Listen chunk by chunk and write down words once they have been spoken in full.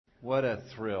What a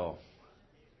thrill.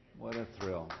 What a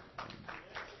thrill.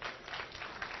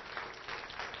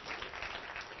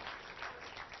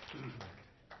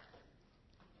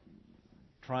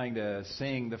 Trying to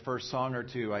sing the first song or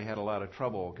two, I had a lot of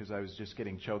trouble because I was just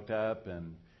getting choked up,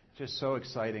 and just so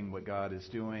exciting what God is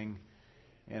doing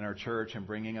in our church and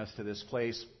bringing us to this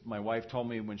place. My wife told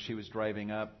me when she was driving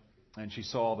up and she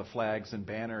saw all the flags and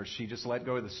banners, she just let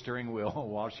go of the steering wheel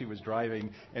while she was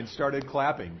driving and started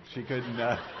clapping. She couldn't,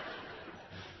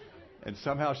 and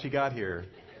somehow she got here.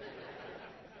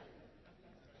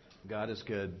 God is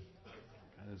good.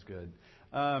 God is good.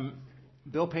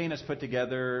 Bill Payne has put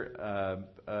together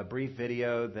a brief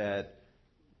video that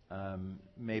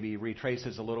maybe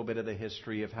retraces a little bit of the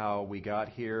history of how we got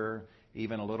here,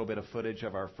 even a little bit of footage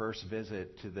of our first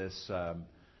visit to this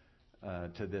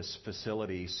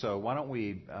facility. So why don't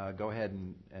we go ahead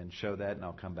and show that, and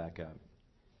I'll come back up.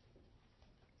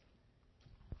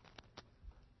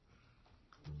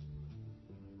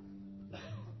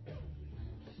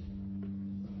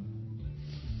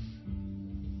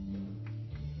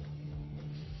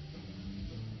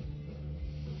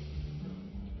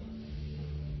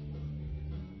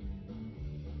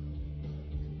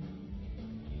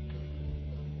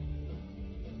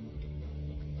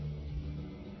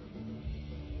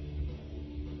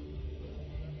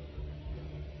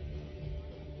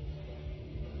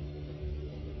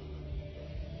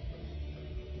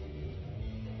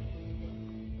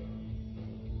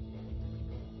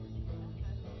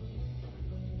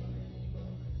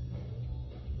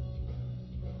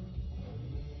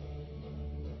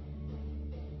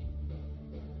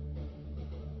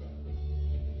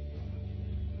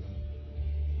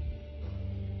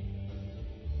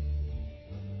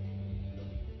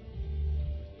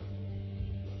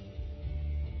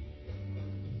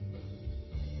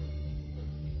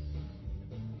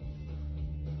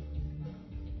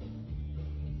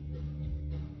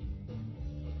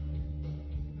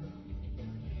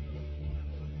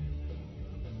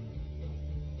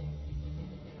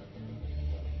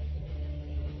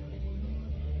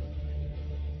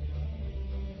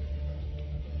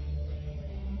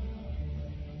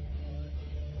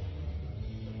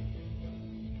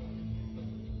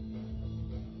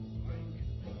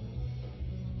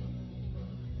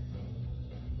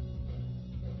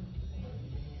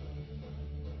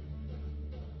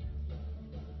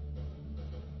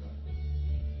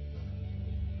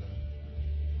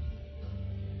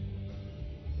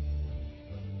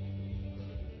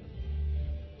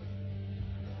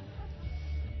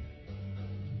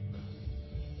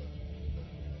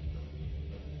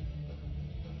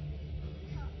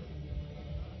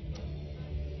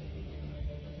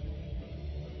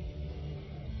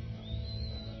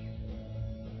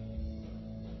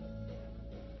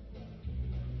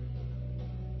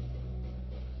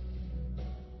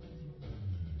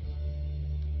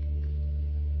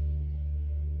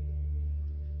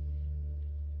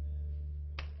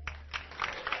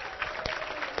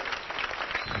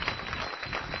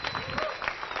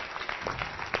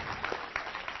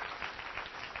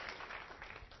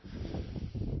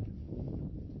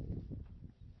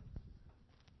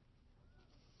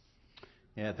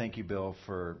 Yeah, thank you, Bill,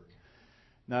 for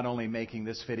not only making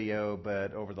this video,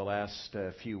 but over the last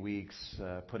few weeks,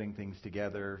 putting things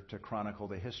together to chronicle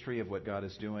the history of what God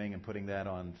is doing and putting that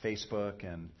on Facebook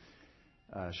and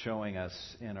showing us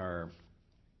in our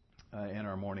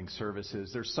morning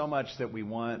services. There's so much that we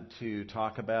want to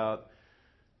talk about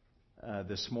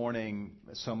this morning,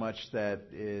 so much that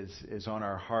is on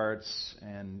our hearts,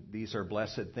 and these are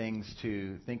blessed things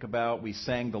to think about. We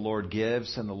sang "The Lord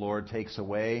gives and the Lord takes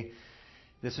away."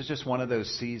 This is just one of those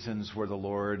seasons where the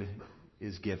Lord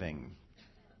is giving.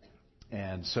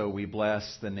 And so we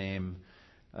bless the name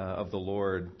of the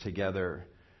Lord together.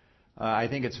 I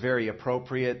think it's very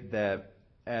appropriate that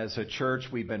as a church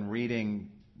we've been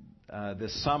reading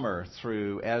this summer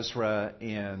through Ezra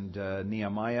and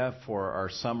Nehemiah for our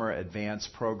summer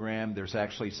advanced program. There's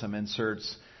actually some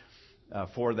inserts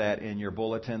for that in your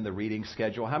bulletin, the reading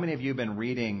schedule. How many of you have been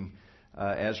reading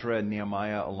Ezra and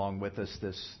Nehemiah along with us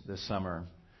this summer?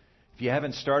 If you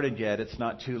haven't started yet, it's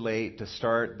not too late to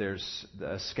start. There's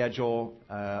a schedule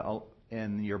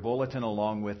in your bulletin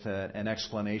along with an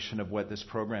explanation of what this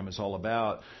program is all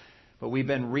about. But we've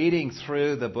been reading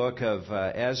through the book of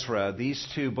Ezra. These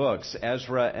two books,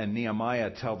 Ezra and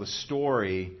Nehemiah, tell the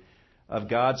story of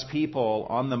God's people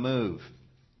on the move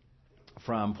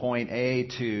from point A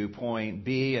to point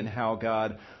B, and how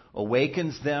God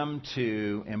awakens them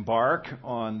to embark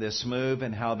on this move,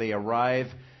 and how they arrive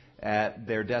at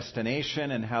their destination,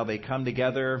 and how they come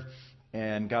together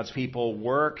and God's people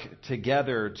work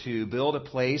together to build a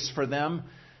place for them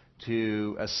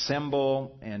to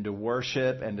assemble and to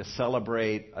worship and to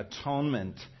celebrate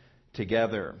atonement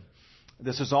together.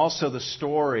 This is also the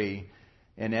story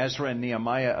in Ezra and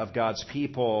Nehemiah of God's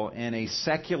people in a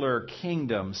secular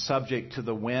kingdom subject to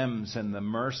the whims and the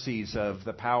mercies of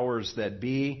the powers that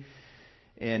be.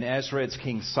 In Ezra, it's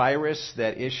King Cyrus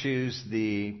that issues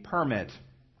the permit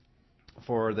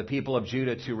for the people of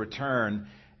Judah to return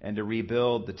and to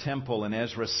rebuild the temple. In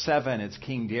Ezra 7, it's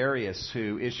King Darius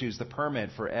who issues the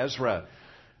permit for Ezra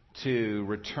to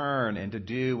return and to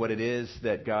do what it is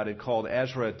that God had called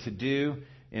Ezra to do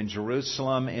in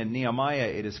Jerusalem. In Nehemiah,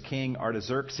 it is King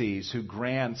Artaxerxes who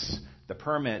grants the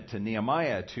permit to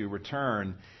Nehemiah to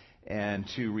return and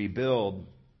to rebuild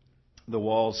the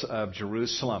walls of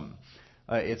Jerusalem.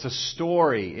 It's a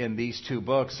story in these two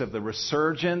books of the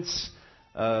resurgence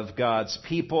of God's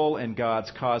people and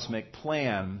God's cosmic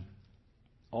plan,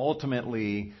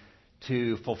 ultimately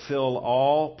to fulfill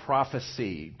all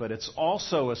prophecy. But it's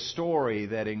also a story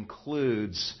that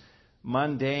includes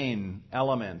mundane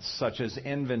elements such as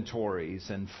inventories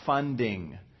and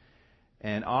funding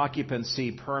and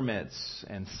occupancy permits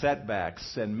and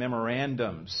setbacks and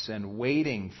memorandums and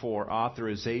waiting for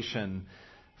authorization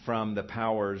from the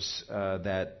powers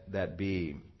that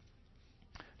be.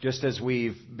 Just as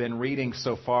we've been reading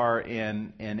so far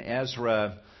in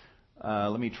Ezra,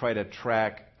 let me try to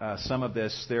track some of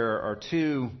this. There are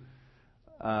two,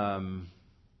 in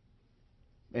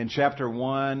chapter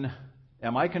 1,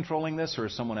 am I controlling this or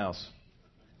is someone else?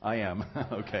 I am.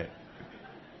 Okay.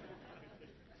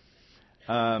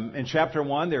 In chapter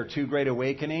 1, there are two great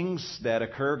awakenings that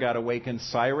occur. God awakens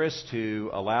Cyrus to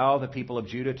allow the people of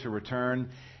Judah to return,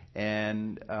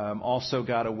 and also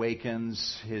God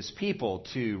awakens His people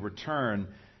to return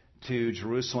to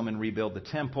Jerusalem and rebuild the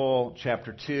temple.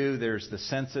 Chapter 2, there's the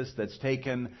census that's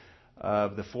taken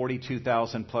of the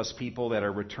 42,000 plus people that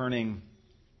are returning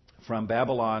from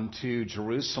Babylon to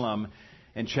Jerusalem.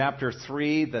 In chapter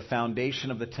 3, the foundation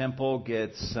of the temple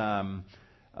gets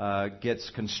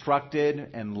constructed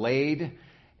and laid,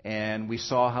 and we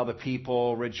saw how the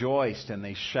people rejoiced and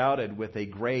they shouted with a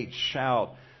great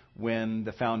shout when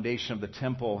the foundation of the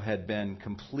temple had been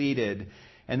completed.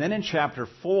 And then in chapter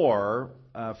 4,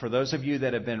 for those of you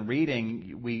that have been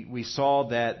reading, we saw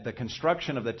that the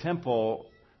construction of the temple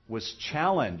was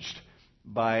challenged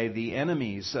by the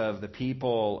enemies of the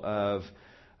people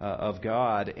of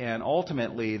God, and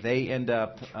ultimately they end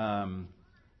up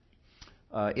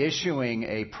issuing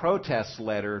a protest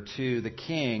letter to the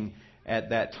king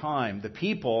at that time. The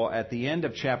people, at the end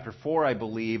of chapter 4, I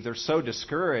believe, they're so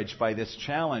discouraged by this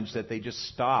challenge that they just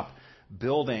stop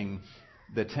building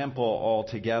the temple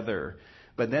altogether.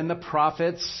 But then the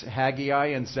prophets, Haggai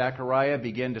and Zechariah,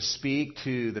 begin to speak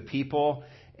to the people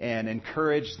and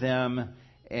encourage them,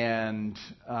 and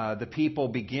the people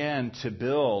begin to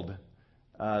build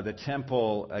the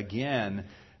temple again.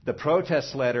 The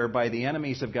protest letter by the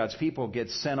enemies of God's people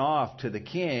gets sent off to the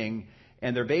king,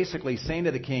 and they're basically saying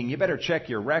to the king, you better check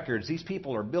your records. These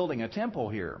people are building a temple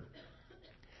here.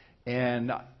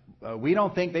 And we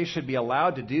don't think they should be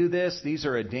allowed to do this. These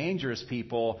are a dangerous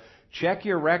people. Check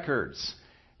your records.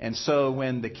 And so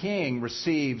when the king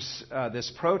receives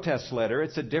this protest letter,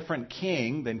 it's a different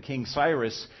king than King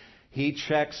Cyrus. He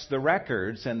checks the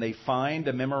records, and they find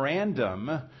a memorandum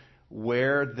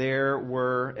where there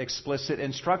were explicit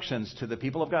instructions to the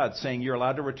people of God saying you're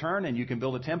allowed to return and you can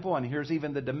build a temple, and here's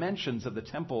even the dimensions of the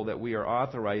temple that we are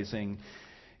authorizing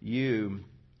you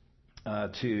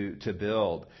to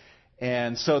build.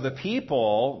 And so the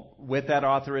people, with that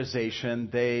authorization,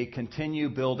 they continue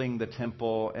building the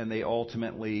temple, and they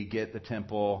ultimately get the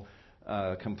temple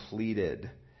completed.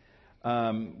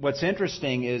 What's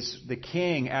interesting is the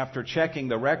king, after checking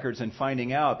the records and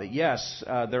finding out that yes,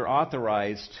 they're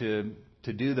authorized to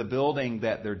do the building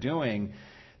that they're doing,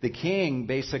 the king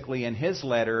basically in his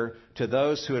letter to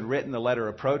those who had written the letter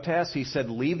of protest, he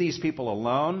said, leave these people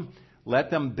alone,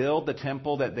 let them build the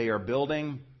temple that they are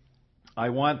building. I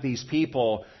want these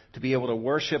people to be able to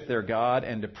worship their God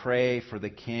and to pray for the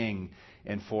king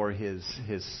and for his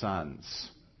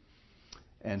sons.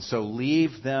 And so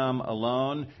leave them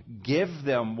alone. Give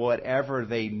them whatever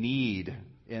they need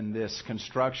in this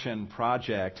construction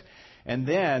project. And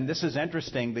then, this is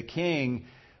interesting, the king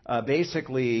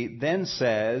basically then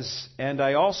says, and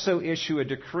I also issue a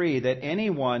decree that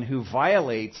anyone who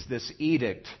violates this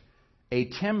edict, a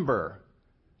timber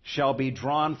shall be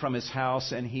drawn from his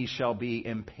house, and he shall be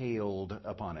impaled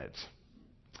upon it.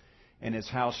 And his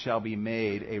house shall be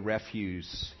made a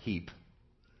refuse heap.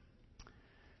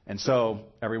 And so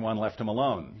everyone left him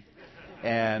alone.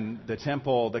 And the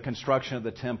temple, the construction of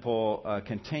the temple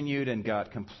continued and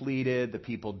got completed. The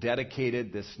people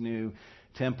dedicated this new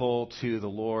temple to the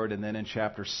Lord. And then in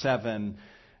chapter 7,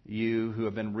 you who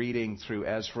have been reading through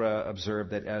Ezra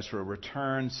observe that Ezra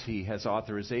returns. He has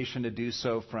authorization to do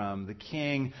so from the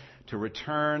king to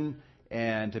return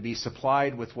and to be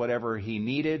supplied with whatever he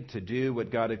needed to do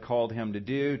what God had called him to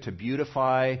do, to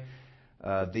beautify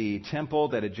the temple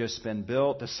that had just been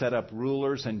built, to set up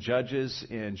rulers and judges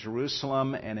in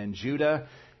Jerusalem and in Judah,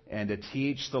 and to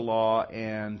teach the law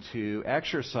and to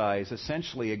exercise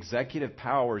essentially executive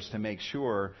powers to make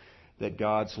sure that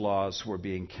God's laws were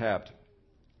being kept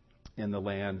in the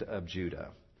land of Judah.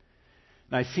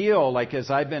 And I feel like as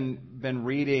I've been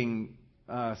reading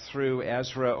through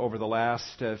Ezra over the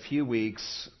last few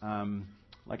weeks,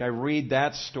 like I read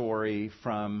that story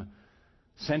from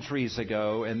centuries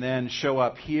ago and then show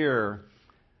up here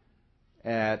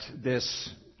at this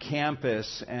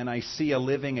campus and I see a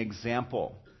living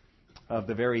example of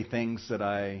the very things that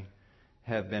I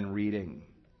have been reading,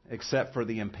 except for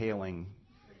the impaling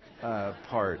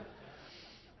part.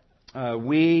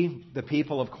 We, the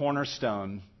people of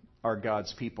Cornerstone, are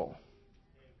God's people.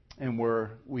 And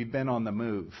we've been on the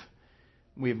move.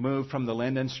 We've moved from the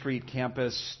Linden Street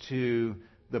campus to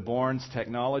the Bournes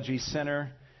Technology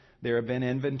Center. There have been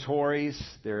inventories.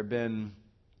 There have been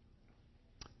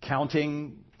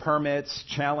counting permits,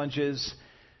 challenges,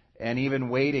 and even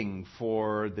waiting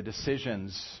for the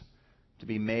decisions to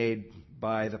be made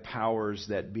by the powers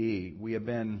that be. We have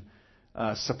been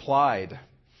supplied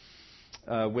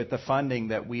with the funding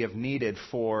that we have needed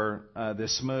for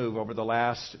this move over the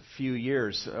last few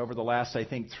years. Over the last, I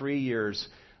think, 3 years,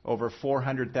 over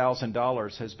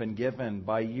 $400,000 has been given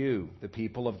by you, the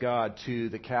people of God, to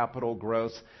the Capital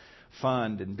Growth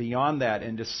Fund. And beyond that,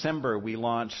 in December, we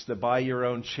launched the Buy Your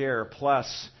Own Chair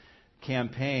Plus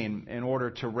campaign in order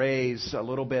to raise a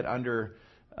little bit under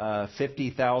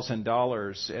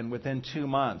 $50,000, and within 2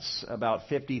 months, about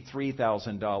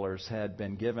 $53,000 had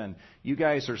been given. You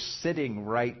guys are sitting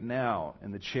right now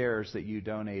in the chairs that you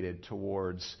donated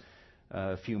towards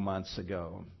a few months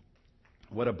ago.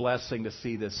 What a blessing to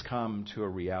see this come to a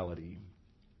reality.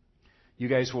 You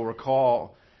guys will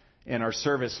recall in our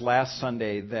service last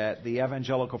Sunday that the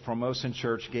Evangelical Formosan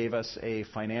Church gave us a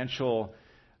financial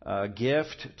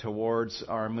gift towards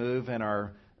our move and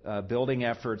our building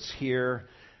efforts here.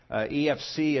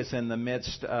 EFC is in the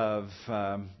midst of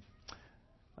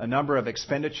a number of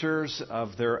expenditures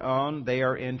of their own. They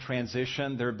are in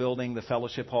transition. They're building the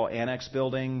Fellowship Hall Annex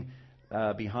building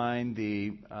behind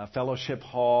the Fellowship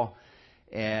Hall,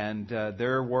 and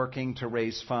they're working to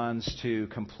raise funds to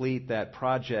complete that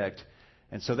project.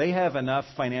 And so they have enough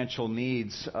financial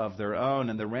needs of their own,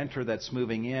 and the renter that's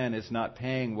moving in is not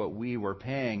paying what we were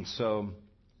paying, so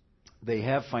they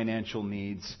have financial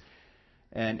needs.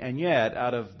 And yet,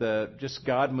 out of just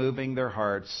God moving their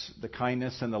hearts, the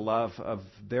kindness and the love of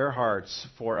their hearts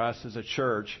for us as a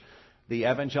church, the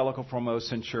Evangelical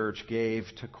Formosan Church gave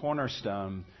to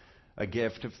Cornerstone a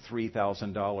gift of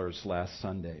 $3,000 last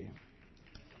Sunday.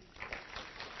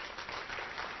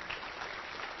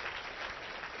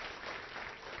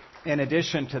 In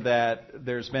addition to that,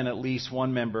 there's been at least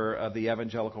one member of the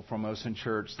Evangelical Formosan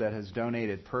Church that has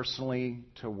donated personally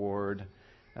toward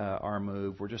our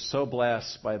move. We're just so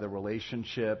blessed by the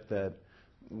relationship that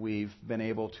we've been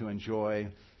able to enjoy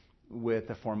with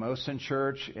the Formosan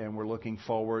Church, and we're looking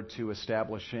forward to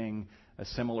establishing a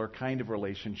similar kind of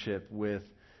relationship with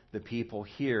the people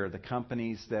here, the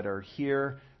companies that are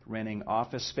here renting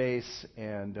office space,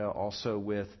 and also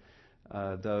with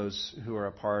those who are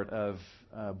a part of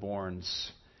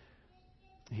Bournes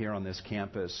here on this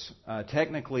campus.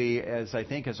 Technically, as I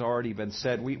think has already been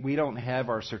said, we don't have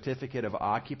our certificate of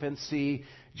occupancy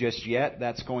just yet.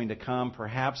 That's going to come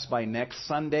perhaps by next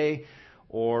Sunday,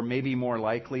 or maybe more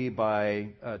likely by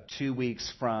 2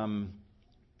 weeks from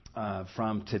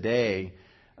today.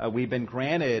 We've been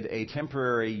granted a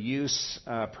temporary use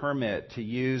permit to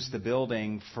use the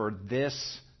building for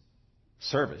this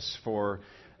service, for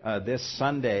this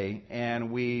Sunday,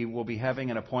 and we will be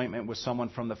having an appointment with someone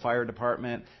from the fire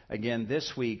department again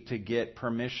this week to get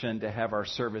permission to have our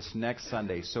service next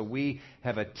Sunday. So we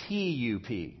have a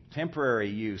TUP, temporary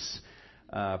use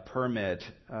permit,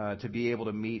 to be able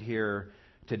to meet here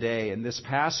today. And this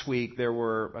past week, there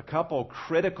were a couple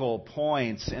critical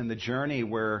points in the journey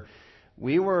where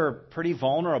we were pretty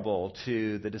vulnerable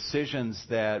to the decisions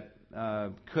that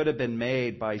could have been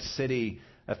made by city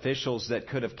officials that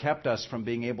could have kept us from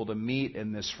being able to meet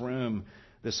in this room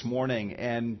this morning.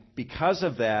 And because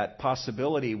of that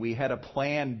possibility, we had a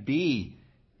plan B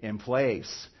in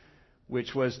place,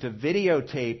 which was to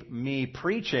videotape me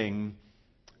preaching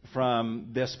from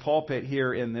this pulpit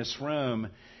here in this room,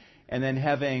 and then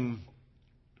having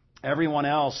Everyone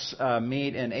else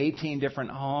meet in 18 different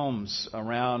homes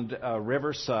around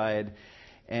Riverside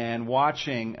and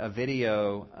watching a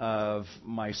video of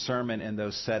my sermon in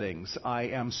those settings. I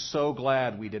am so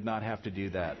glad we did not have to do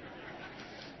that.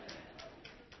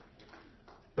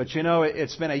 But you know,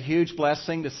 it's been a huge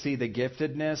blessing to see the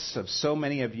giftedness of so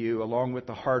many of you, along with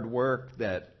the hard work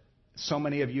that so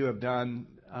many of you have done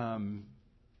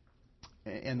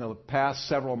in the past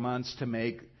several months to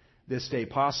make this day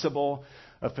possible.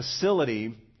 A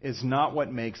facility is not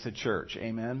what makes a church.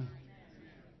 Amen?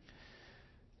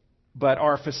 But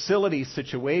our facility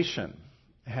situation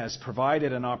has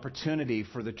provided an opportunity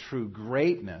for the true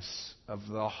greatness of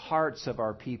the hearts of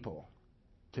our people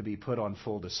to be put on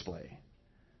full display.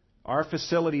 Our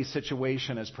facility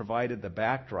situation has provided the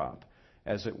backdrop,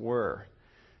 as it were,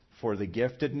 for the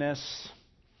giftedness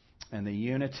and the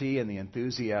unity and the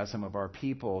enthusiasm of our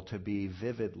people to be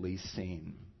vividly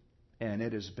seen. And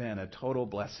it has been a total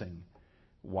blessing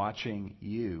watching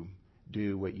you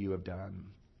do what you have done.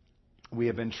 We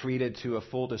have been treated to a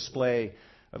full display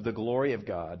of the glory of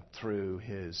God through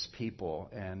His people.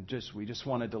 And we just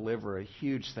want to deliver a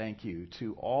huge thank you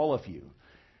to all of you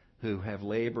who have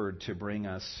labored to bring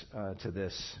us to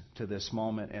this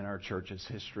moment in our church's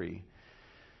history.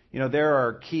 You know, there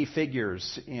are key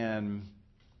figures in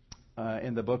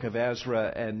the book of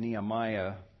Ezra and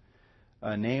Nehemiah,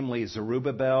 namely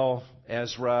Zerubbabel,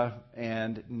 Ezra,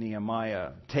 and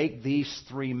Nehemiah. Take these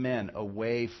three men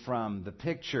away from the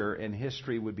picture, and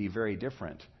history would be very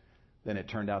different than it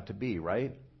turned out to be,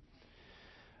 right?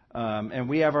 And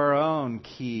we have our own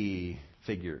key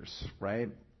figures, right?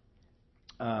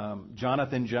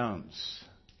 Jonathan Jones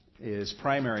is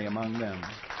primary among them.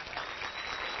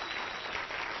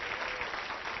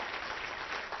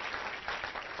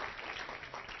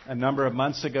 A number of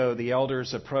months ago, the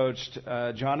elders approached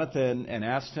Jonathan and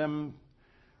asked him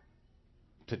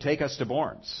to take us to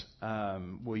Bournes.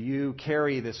 Will you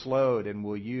carry this load, and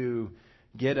will you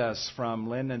get us from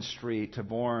Linden Street to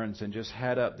Bournes and just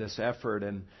head up this effort?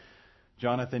 And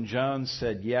Jonathan Jones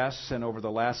said yes, and over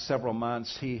the last several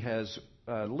months, he has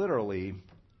literally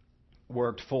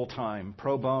worked full-time,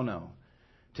 pro bono,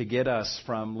 to get us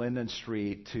from Linden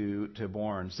Street to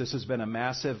Bournes. This has been a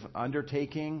massive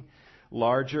undertaking,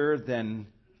 larger than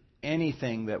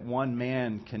anything that one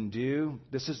man can do.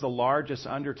 This is the largest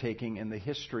undertaking in the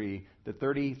history, the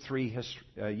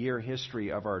 33-year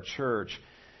history of our church.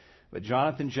 But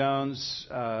Jonathan Jones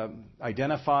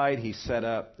identified, he set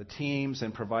up the teams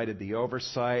and provided the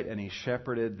oversight, and he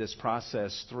shepherded this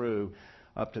process through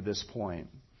up to this point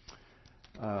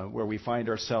where we find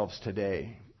ourselves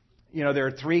today. You know, there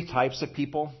are three types of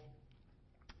people.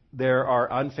 There are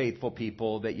unfaithful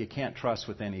people that you can't trust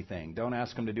with anything. Don't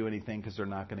ask them to do anything because they're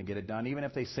not going to get it done. Even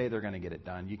if they say they're going to get it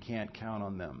done, you can't count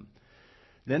on them.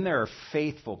 Then there are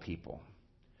faithful people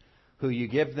who you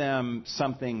give them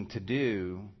something to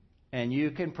do, and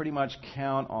you can pretty much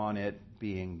count on it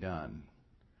being done.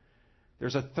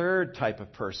 There's a third type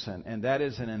of person, and that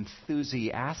is an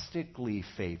enthusiastically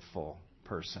faithful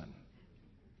person.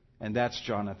 And that's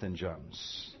Jonathan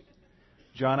Jones.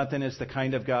 Jonathan is the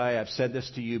kind of guy, I've said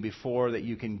this to you before, that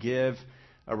you can give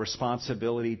a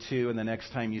responsibility to, and the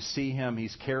next time you see him,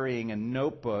 he's carrying a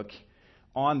notebook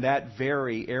on that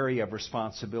very area of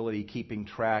responsibility, keeping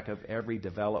track of every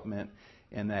development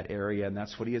in that area, and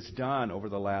that's what he has done over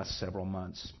the last several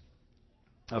months.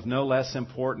 Of no less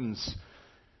importance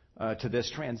to this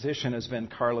transition has been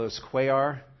Carlos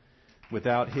Cuellar.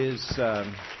 Without his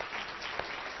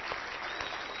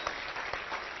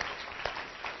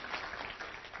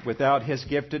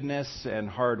giftedness and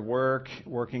hard work,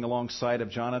 working alongside of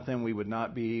Jonathan, we would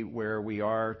not be where we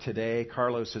are today.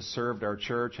 Carlos has served our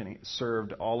church, and he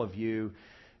served all of you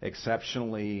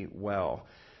exceptionally well.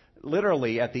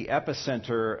 Literally at the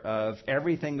epicenter of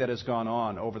everything that has gone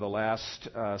on over the last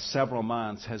several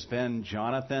months has been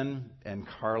Jonathan and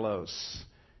Carlos.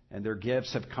 And their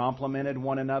gifts have complemented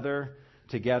one another.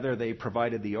 Together they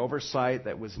provided the oversight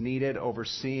that was needed,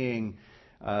 overseeing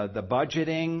the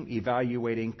budgeting,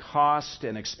 evaluating cost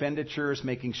and expenditures,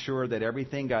 making sure that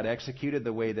everything got executed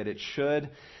the way that it should.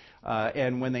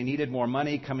 And when they needed more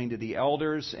money, coming to the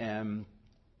elders and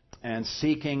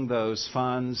seeking those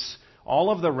funds.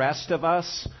 All of the rest of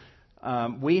us,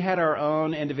 we had our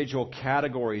own individual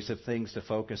categories of things to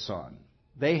focus on.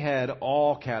 They had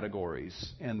all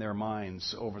categories in their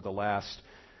minds over the last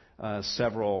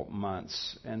several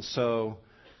months. And so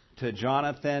to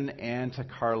Jonathan and to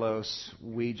Carlos,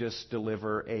 we just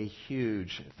deliver a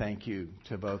huge thank you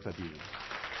to both of you.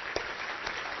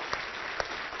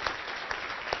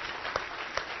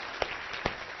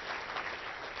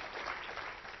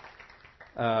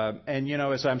 And,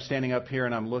 as I'm standing up here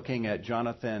and I'm looking at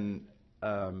Jonathan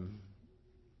and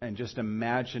just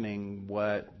imagining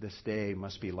what this day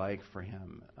must be like for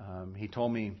him, he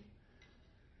told me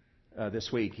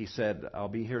this week, he said, I'll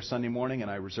be here Sunday morning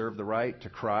and I reserve the right to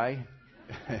cry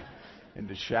and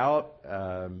to shout.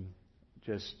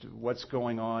 Just what's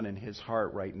going on in his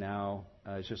heart right now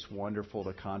is just wonderful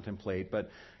to contemplate.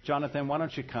 But Jonathan, why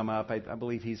don't you come up? I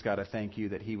believe he's got a thank you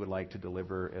that he would like to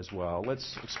deliver as well.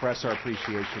 Let's express our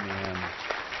appreciation to him.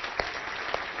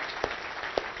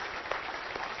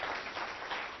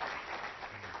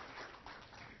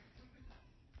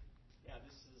 Yeah,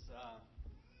 this is,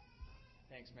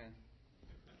 thanks, man.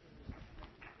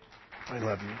 I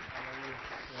love you.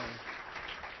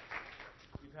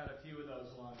 We've had a few of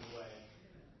those along the way.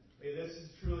 Hey, this is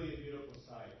truly a beautiful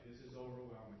sight. This is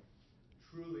overwhelming.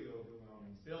 Truly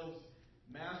overwhelming. Bill's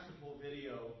masterful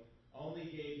video only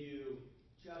gave you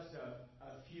just a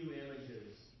few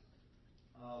images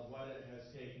of what it has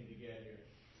taken to get here.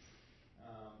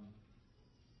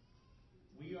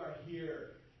 We are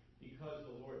here because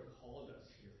the Lord called us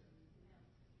here.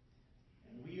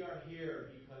 And we are here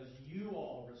because you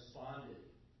all responded.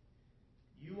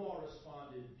 You all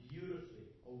responded beautifully,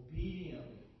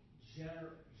 obediently,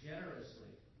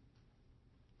 generously.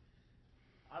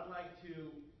 I'd like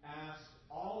to ask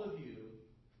all of you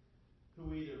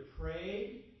who either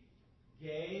prayed,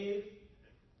 gave,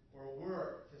 or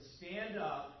worked to stand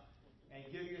up and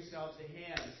give yourselves a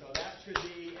hand. So that should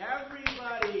be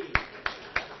everybody.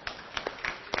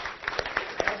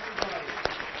 Everybody.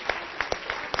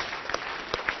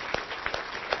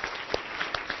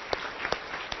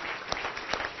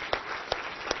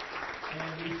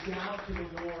 And we shout to the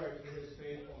Lord for His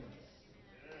faithfulness.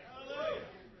 Hallelujah.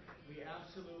 We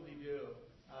absolutely do.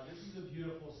 This is a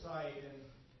beautiful sight, and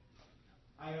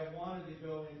I have wanted to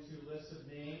go into lists of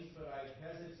names, but I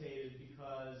hesitated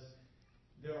because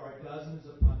there are dozens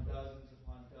upon dozens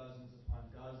upon dozens upon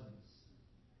dozens.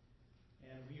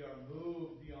 And we are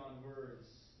moved beyond words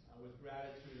with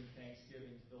gratitude and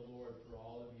thanksgiving to the Lord for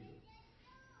all of you.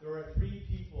 There are 3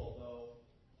 people, though,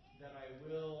 that I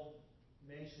will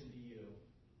mention to you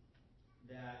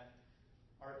that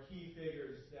are key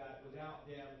figures that without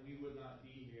them we would not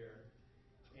be here.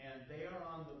 And they are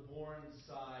on the Bourne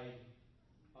side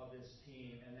of this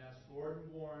team, and that's Gordon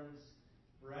Bourne's,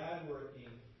 Brad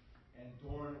Working, and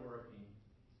Dorn Working.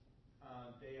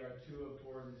 They are 2 of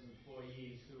Gordon's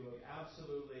employees who have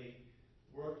absolutely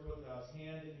worked with us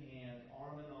hand in hand,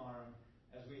 arm in arm,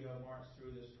 as we have marched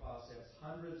through this process.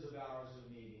 Hundreds of hours of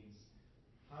meetings,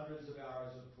 hundreds of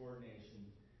hours of coordination.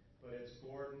 But it's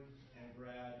Gordon and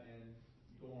Brad and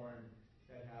Dorn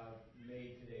that have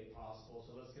made today possible.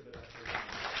 So let's give it up for them.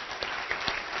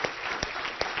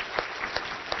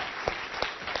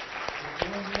 Is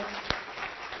Dorn here?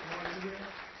 Dorn here?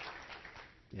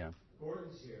 Yeah.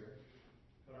 Gordon's here,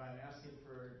 but I'm asking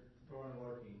for Dorn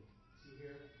Working. Is he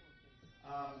here?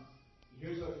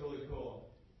 Here's what's really cool.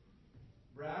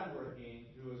 Brad Working,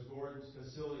 who is Gordon's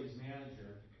facilities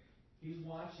manager, he's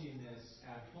watching this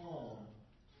at home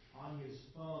on his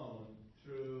phone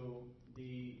through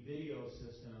the video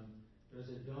system. There's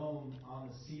a dome on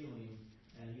the ceiling,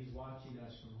 and he's watching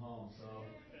us from home. So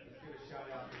let's give a shout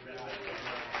out to Brad.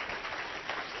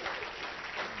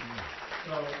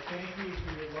 So thank you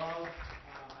for your love.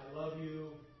 I love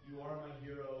you. You are my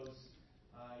heroes.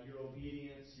 Your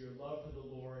obedience, your love for the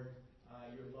Lord,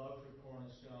 your love for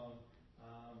Cornerstone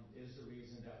is the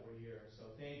reason that we're here. So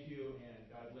thank you, and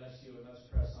God bless you, and let's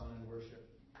press on in worship.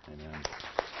 Amen.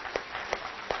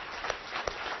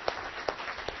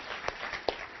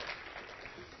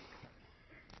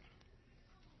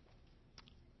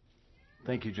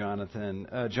 Thank you, Jonathan.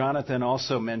 Jonathan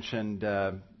also mentioned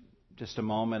just a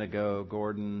moment ago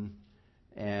Gordon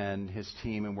and his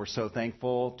team, and we're so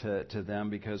thankful to them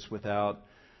because without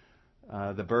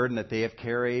the burden that they have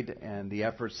carried and the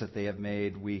efforts that they have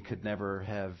made, we could never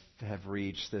have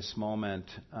reached this moment.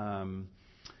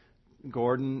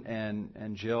 Gordon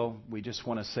and Jill, we just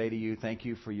want to say to you, thank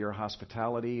you for your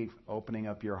hospitality, opening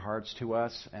up your hearts to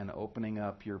us, and opening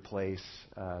up your place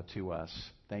to us.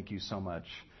 Thank you so much.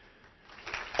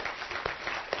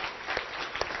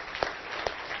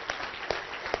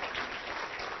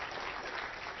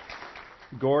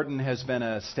 Gordon has been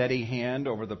a steady hand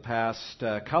over the past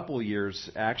couple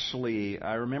years. Actually,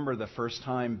 I remember the first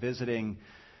time visiting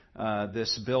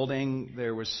this building,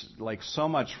 there was like so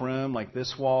much room, like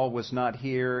this wall was not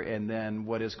here, and then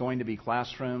what is going to be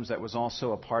classrooms, that was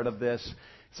also a part of this.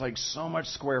 It's like so much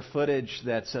square footage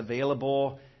that's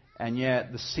available, and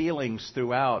yet the ceilings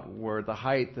throughout were the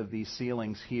height of these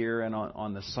ceilings here and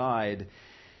on the side.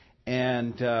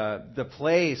 And the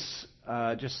place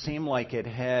just seemed like it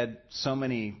had so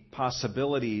many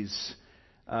possibilities,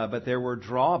 but there were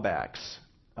drawbacks,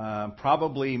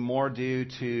 probably more due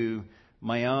to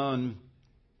my own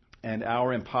and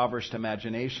our impoverished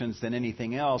imaginations than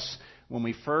anything else. When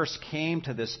we first came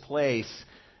to this place,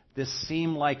 this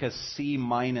seemed like a C-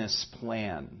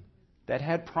 plan that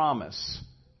had promise.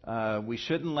 We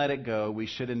shouldn't let it go. We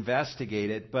should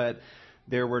investigate it, but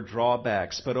there were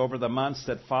drawbacks. But over the months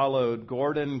that followed,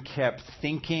 Gordon kept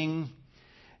thinking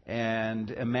and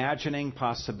imagining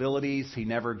possibilities. He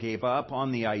never gave up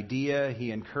on the idea.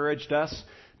 He encouraged us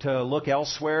to look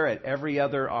elsewhere at every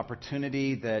other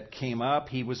opportunity that came up.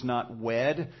 He was not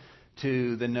wed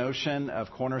to the notion of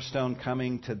Cornerstone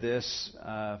coming to this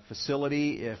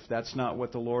facility if that's not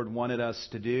what the Lord wanted us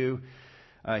to do.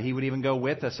 He would even go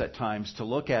with us at times to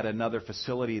look at another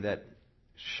facility that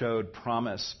showed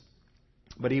promise.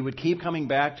 But he would keep coming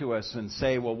back to us and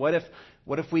say, well, what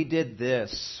if we did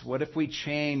this? What if we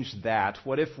changed that?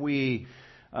 What if we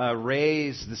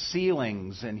raise the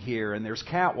ceilings in here? And there's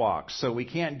catwalks, so we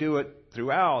can't do it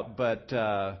throughout,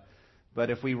 but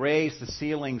if we raise the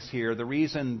ceilings here, the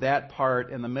reason that part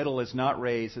in the middle is not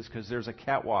raised is because there's a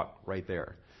catwalk right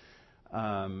there.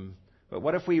 But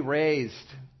what if we raised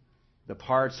the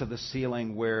parts of the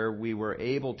ceiling where we were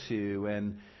able to?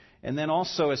 And then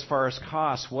also as far as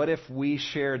costs, what if we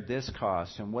shared this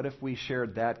cost? And what if we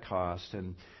shared that cost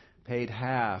and paid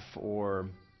half? Or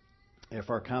if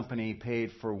our company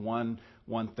paid for one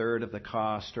third of the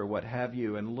cost or what have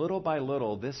you? And little by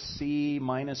little, this C-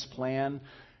 plan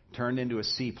turned into a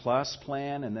C+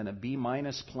 plan, and then a B-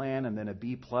 plan, and then a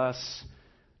B+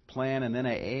 plan, and then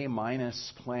an A-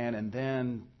 plan, and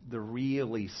then the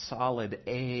really solid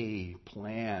A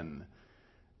plan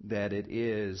that it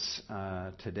is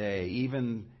today.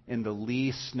 Even in the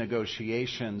lease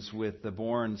negotiations with the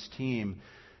Bournes team,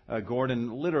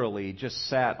 Gordon literally just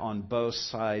sat on both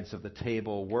sides of the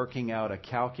table working out a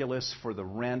calculus for the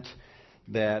rent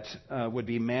that would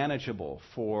be manageable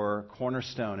for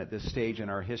Cornerstone at this stage in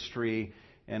our history,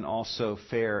 and also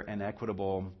fair and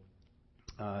equitable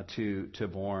to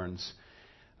Bournes.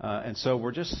 And so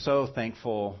we're just so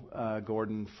thankful,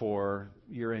 Gordon, for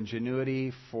your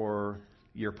ingenuity, for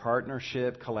your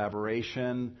partnership,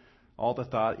 collaboration, all the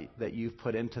thought that you've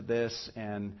put into this.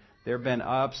 And there have been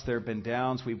ups, there have been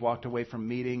downs. We've walked away from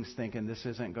meetings thinking this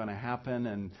isn't going to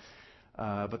happen,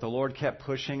 but the Lord kept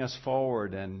pushing us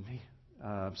forward, and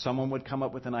someone would come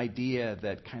up with an idea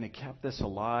that kind of kept this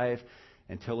alive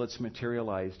until it's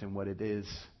materialized in what it is,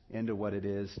 into what it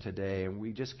is today. And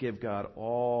we just give God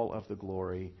all of the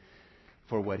glory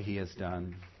for what He has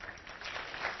done.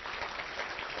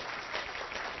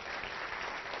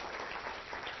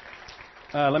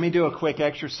 Let me do a quick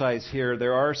exercise here.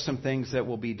 There are some things that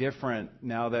will be different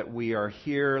now that we are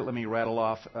here. Let me rattle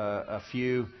off a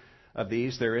few of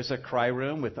these. There is a cry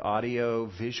room with audio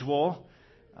visual.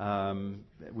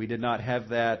 We did not have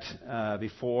that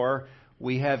before.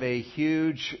 We have a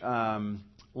huge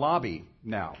lobby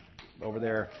now over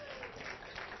there.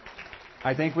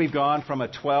 I think we've gone from a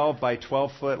 12 by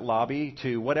 12 foot lobby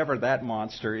to whatever that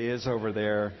monster is over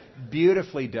there.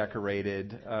 Beautifully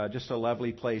decorated. Just a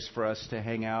lovely place for us to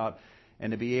hang out and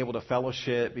to be able to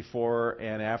fellowship before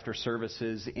and after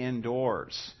services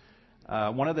indoors.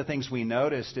 One of the things we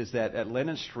noticed is that at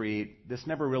Lennon Street, this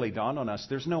never really dawned on us,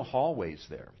 there's no hallways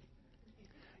there.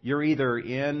 You're either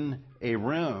in a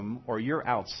room or you're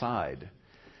outside,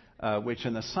 which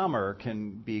in the summer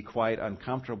can be quite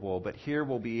uncomfortable. But here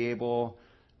we'll be able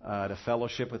to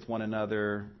fellowship with one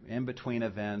another in between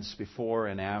events, before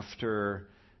and after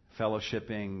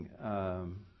fellowshipping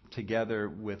together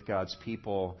with God's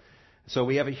people. So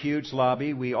we have a huge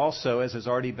lobby. We also, as has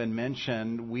already been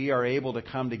mentioned, we are able to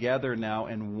come together now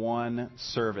in one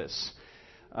service.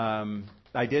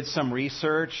 I did some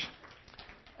research,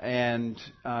 and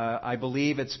I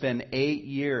believe it's been 8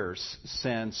 years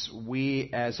since we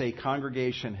as a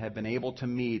congregation have been able to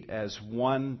meet as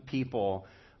one people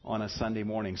on a Sunday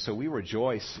morning. So we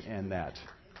rejoice in that.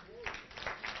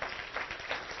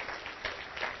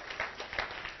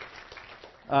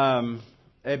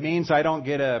 It means I don't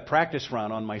get a practice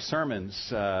run on my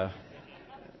sermons. I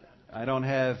don't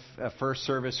have a first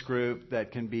service group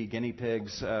that can be guinea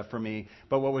pigs for me.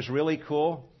 But what was really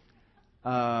cool,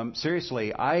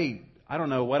 seriously, I don't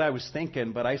know what I was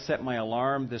thinking, but I set my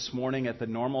alarm this morning at the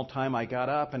normal time. I got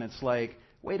up, and it's like,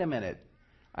 wait a minute,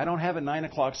 I don't have a 9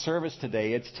 o'clock service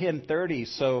today. It's 10:30,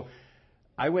 so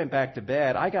I went back to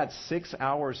bed. I got 6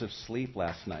 hours of sleep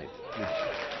last night.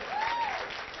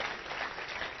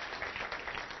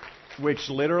 Which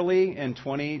literally in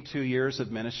 22 years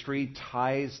of ministry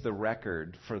ties the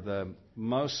record for the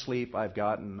most sleep I've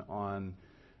gotten on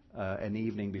an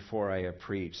evening before I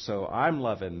preach. So I'm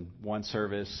loving one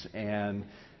service and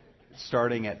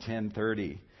starting at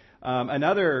 10:30.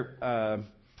 Another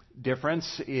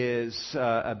difference is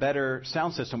a better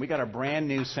sound system. We got a brand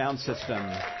new sound system.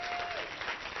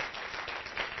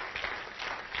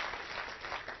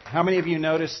 How many of you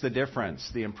noticed the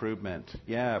difference, the improvement?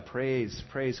 Yeah, praise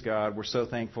God. We're so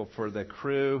thankful for the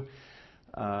crew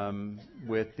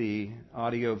with the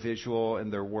audio visual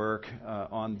and their work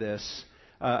on this.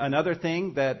 Another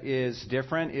thing that is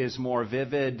different is more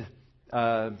vivid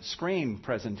screen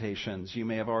presentations. You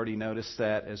may have already noticed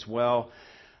that as well.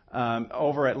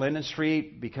 Over at Linden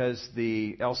Street, because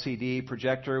the LCD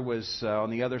projector was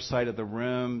on the other side of the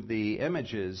room, the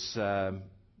images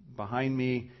behind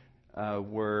me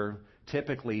were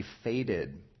typically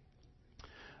faded.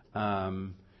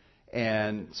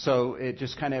 And so it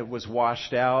just kind of was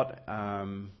washed out.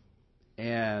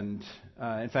 In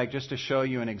fact, just to show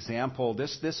you an example,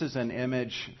 this is an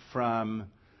image from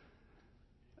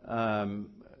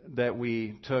that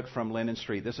we took from Linden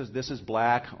Street. This is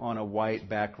black on a white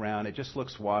background. It just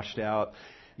looks washed out.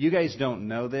 You guys don't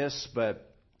know this,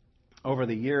 but over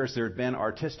the years there have been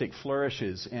artistic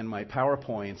flourishes in my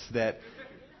PowerPoints that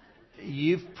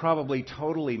you've probably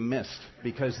totally missed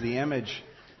because the image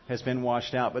has been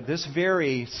washed out. But this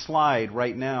very slide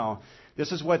right now,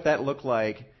 this is what that looked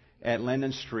like at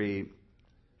Linden Street.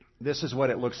 This is what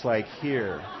it looks like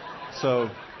here. So,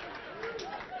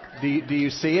 do you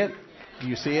see it? Do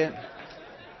you see it?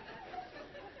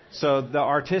 So the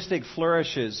artistic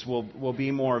flourishes will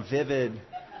be more vivid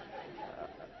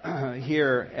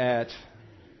here at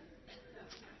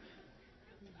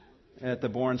the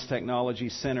Bournes Technology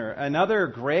Center. Another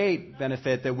great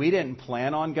benefit that we didn't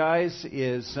plan on, guys,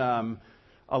 is a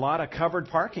lot of covered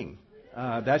parking.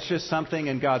 That's just something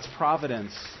in God's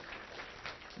providence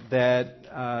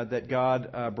that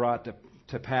God brought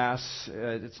to pass.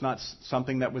 It's not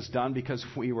something that was done because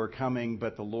we were coming,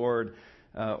 but the Lord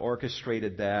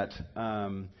orchestrated that.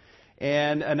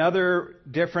 And another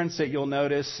difference that you'll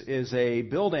notice is a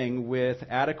building with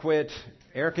adequate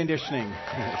air conditioning.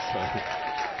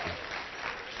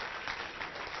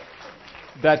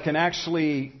 That can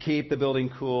actually keep the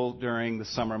building cool during the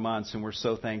summer months, and we're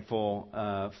so thankful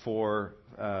for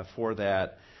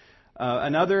that.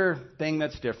 Another thing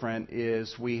that's different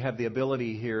is we have the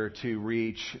ability here to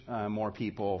reach more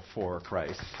people for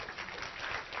Christ.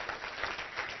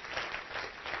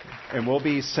 And we'll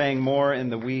be saying more in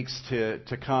the weeks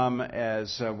to come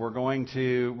as we're going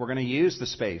to use the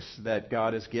space that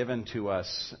God has given to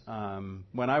us.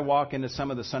 When I walk into some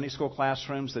of the Sunday school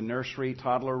classrooms, the nursery,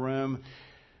 toddler room,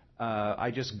 I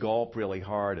just gulp really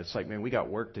hard. It's like, man, we got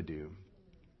work to do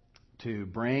to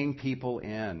bring people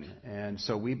in. And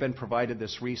so we've been provided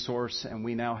this resource, and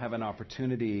we now have an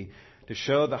opportunity to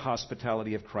show the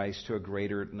hospitality of Christ to a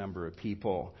greater number of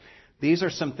people. These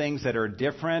are some things that are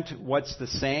different. What's the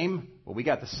same? Well, we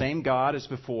got the same God as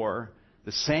before,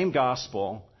 the same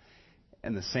gospel,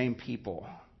 and the same people.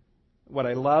 What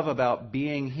I love about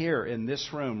being here in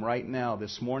this room right now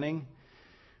this morning,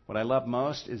 what I love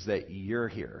most is that you're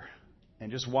here.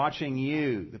 And just watching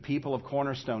you, the people of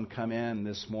Cornerstone, come in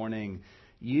this morning,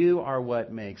 you are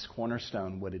what makes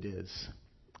Cornerstone what it is.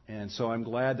 And so I'm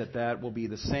glad that that will be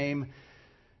the same,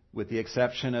 with the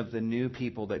exception of the new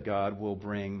people that God will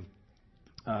bring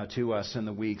to us in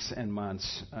the weeks and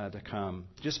months to come.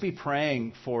 Just be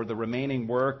praying for the remaining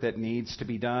work that needs to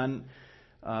be done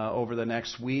over the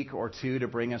next week or two to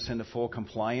bring us into full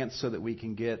compliance so that we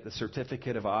can get the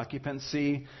certificate of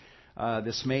occupancy.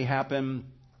 This may happen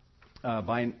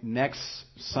by next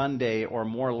Sunday, or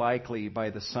more likely by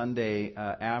the Sunday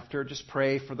after. Just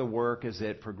pray for the work as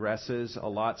it progresses. A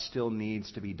lot still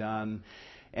needs to be done.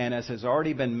 And as has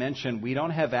already been mentioned, we don't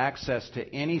have access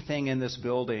to anything in this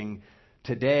building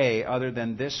today other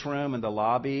than this room and the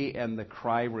lobby and the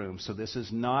cry room. So this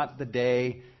is not the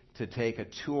day to take a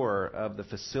tour of the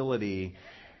facility.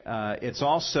 It's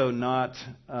also not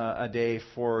a day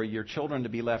for your children to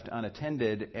be left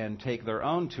unattended and take their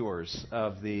own tours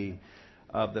of the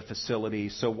facility.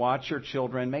 So watch your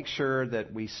children. Make sure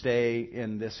that we stay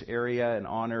in this area and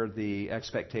honor the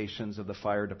expectations of the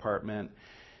fire department.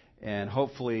 And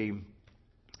hopefully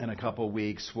in a couple of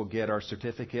weeks we'll get our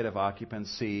certificate of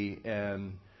occupancy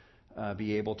and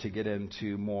be able to get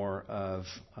into more of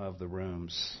the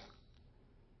rooms.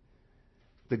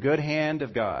 The good hand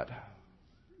of God.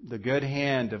 The good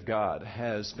hand of God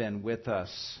has been with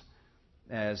us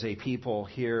as a people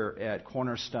here at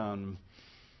Cornerstone,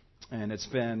 and it's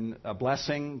been a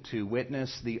blessing to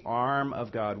witness the arm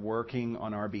of God working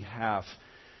on our behalf.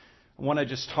 I want to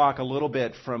just talk a little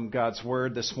bit from God's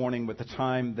Word this morning with the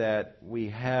time that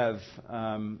we have.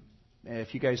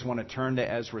 If you guys want to turn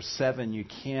to Ezra 7, you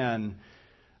can.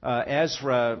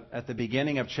 Ezra, at the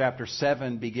beginning of chapter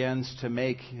 7, begins to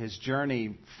make his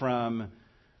journey from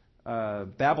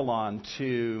Babylon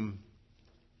to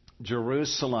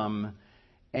Jerusalem.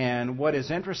 And what is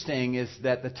interesting is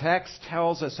that the text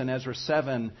tells us in Ezra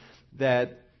 7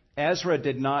 that Ezra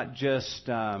did not just...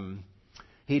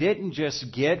 He didn't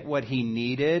just get what he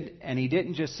needed, and he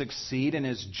didn't just succeed in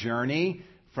his journey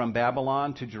from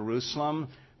Babylon to Jerusalem,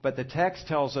 but the text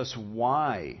tells us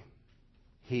why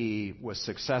he was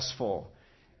successful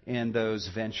in those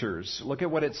ventures. Look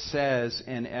at what it says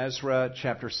in Ezra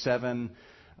chapter 7,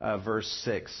 verse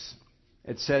 6.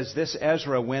 It says, "This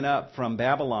Ezra went up from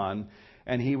Babylon,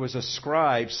 and he was a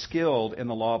scribe skilled in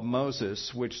the law of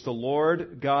Moses, which the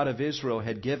Lord God of Israel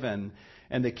had given.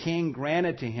 And the king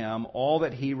granted to him all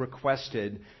that he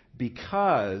requested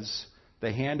because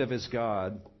the hand of his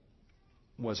God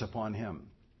was upon him."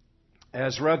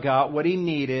 Ezra got what he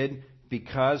needed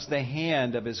because the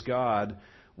hand of his God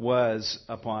was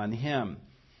upon him.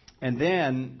 And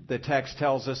then the text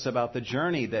tells us about the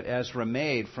journey that Ezra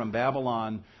made from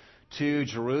Babylon to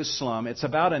Jerusalem. It's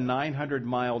about a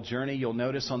 900-mile journey. You'll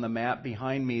notice on the map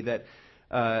behind me that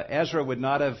Ezra would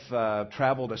not have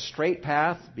traveled a straight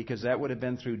path because that would have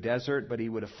been through desert, but he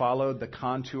would have followed the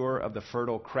contour of the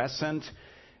Fertile Crescent,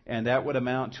 and that would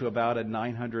amount to about a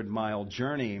 900-mile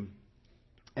journey.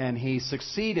 And he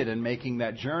succeeded in making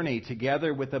that journey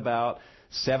together with about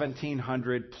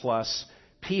 1,700 plus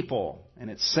people. And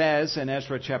it says in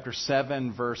Ezra chapter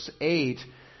 7, verse 8,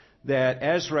 that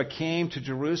Ezra came to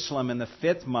Jerusalem in the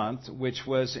 5th month, which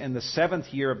was in the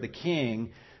 7th year of the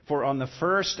king. For on the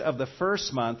 1st of the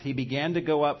 1st month he began to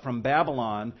go up from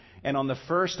Babylon, and on the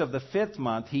 1st of the 5th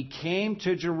month he came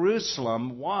to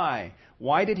Jerusalem. Why?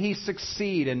 Why did he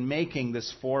succeed in making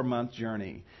this 4-month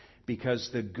journey?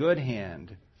 Because the good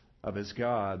hand of his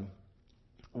God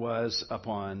was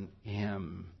upon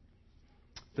him.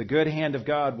 The good hand of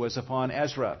God was upon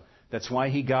Ezra. That's why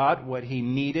he got what he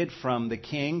needed from the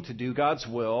king to do God's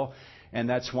will, and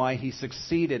that's why he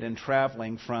succeeded in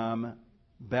traveling from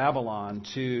Babylon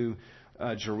to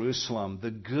Jerusalem. The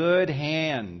good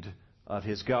hand of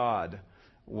his God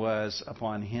was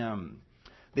upon him.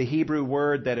 The Hebrew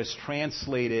word that is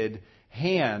translated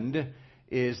hand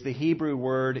is the Hebrew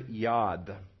word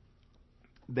yad,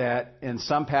 that in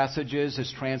some passages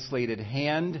is translated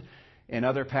hand, in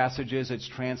other passages it's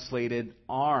translated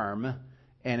arm,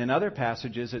 and in other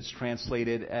passages it's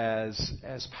translated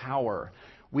as power.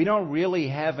 We don't really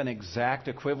have an exact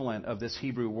equivalent of this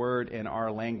Hebrew word in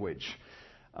our language.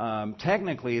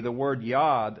 Technically, the word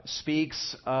yad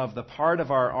speaks of the part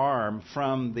of our arm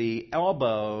from the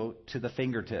elbow to the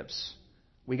fingertips.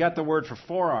 We got the word for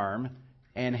forearm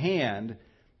and hand,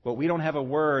 but we don't have a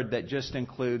word that just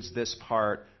includes this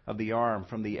part of the arm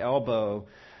from the elbow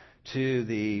to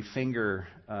the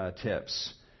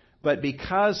fingertips. But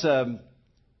because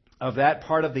of that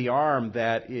part of the arm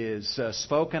that is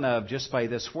spoken of just by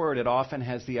this word, it often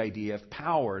has the idea of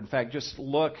power. In fact, just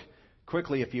look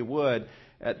quickly, if you would,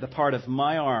 at the part of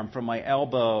my arm from my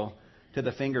elbow to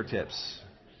the fingertips.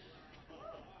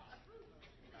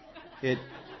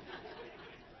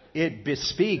 It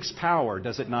bespeaks power,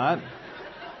 does it not?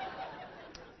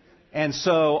 And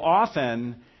so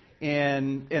often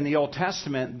in the Old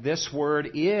Testament, this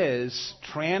word is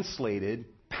translated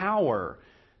power.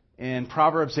 In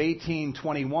Proverbs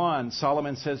 18:21,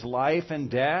 Solomon says, "Life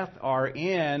and death are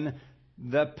in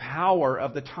the power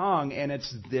of the tongue," and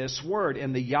it's this word,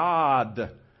 in the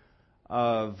yad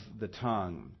of the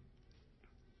tongue.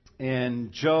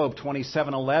 In Job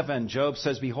 27:11, Job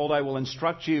says, "Behold, I will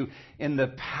instruct you in the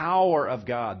power of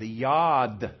God," the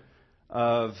yad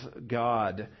of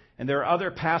God. And there are other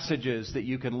passages that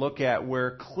you can look at where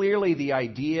clearly the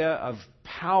idea of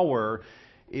power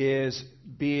is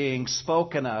being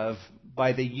spoken of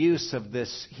by the use of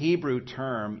this Hebrew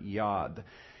term, yad.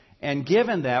 And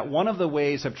given that, one of the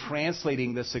ways of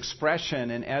translating this expression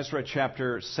in Ezra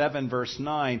chapter 7, verse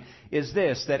 9, is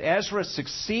this, that Ezra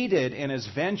succeeded in his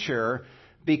venture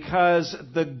because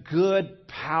the good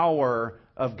power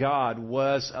of God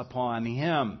was upon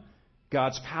him.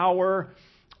 God's power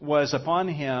was upon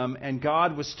him, and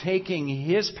God was taking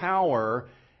his power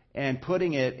and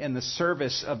putting it in the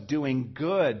service of doing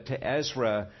good to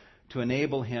Ezra to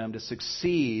enable him to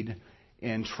succeed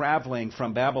in traveling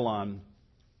from Babylon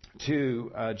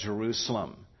to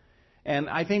Jerusalem. And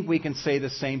I think we can say the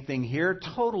same thing here,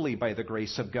 totally by the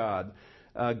grace of God.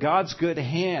 God's good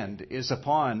hand is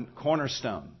upon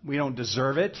Cornerstone. We don't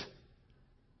deserve it.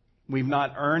 We've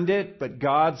not earned it, but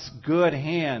God's good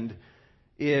hand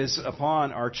is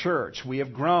upon our church. We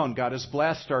have grown. God has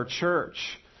blessed our church.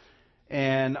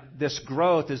 And this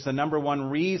growth is the number one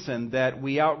reason that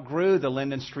we outgrew the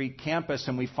Linden Street campus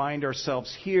and we find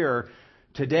ourselves here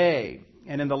today.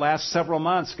 And in the last several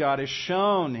months, God has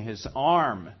shown His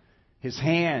arm, His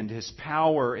hand, His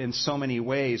power in so many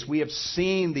ways. We have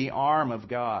seen the arm of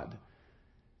God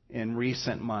in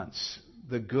recent months.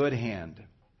 The good hand,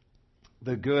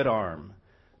 the good arm,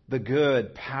 the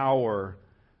good power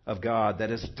of God that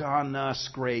has done us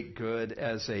great good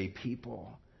as a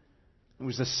people. It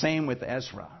was the same with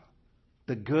Ezra.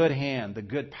 The good hand, the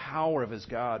good power of his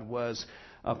God was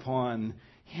upon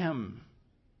him.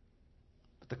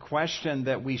 But the question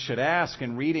that we should ask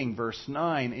in reading verse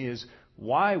 9 is,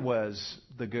 why was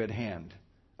the good hand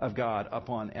of God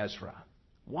upon Ezra?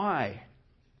 Why?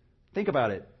 Think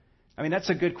about it. I mean, that's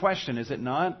a good question, is it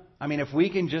not? I mean, if we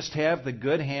can just have the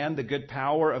good hand, the good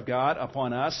power of God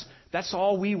upon us, that's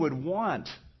all we would want,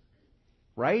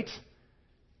 right?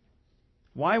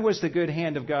 Why was the good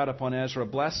hand of God upon Ezra,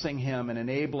 blessing him and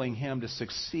enabling him to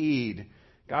succeed?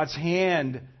 God's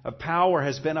hand of power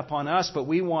has been upon us, but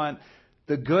we want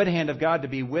the good hand of God to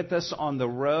be with us on the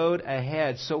road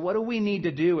ahead. So what do we need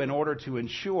to do in order to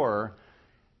ensure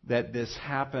that this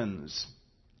happens?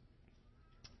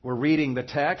 We're reading the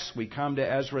text. We come to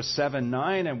Ezra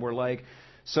 7:9, and we're like,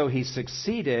 so he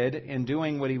succeeded in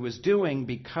doing what he was doing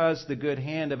because the good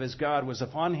hand of his God was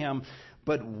upon him.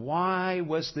 But why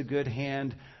was the good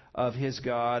hand of his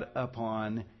God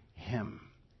upon him?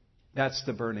 That's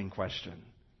the burning question.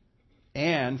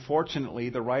 And fortunately,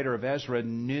 the writer of Ezra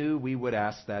knew we would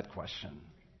ask that question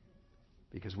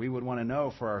because we would want to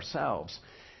know for ourselves.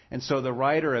 And so the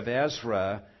writer of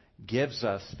Ezra gives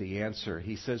us the answer.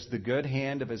 He says the good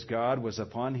hand of his God was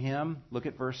upon him. Look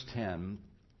at verse 10.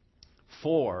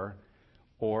 For,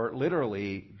 or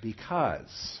literally,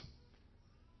 because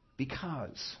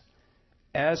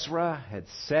Ezra had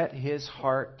set his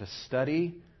heart to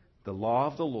study the law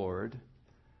of the Lord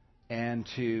and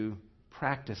to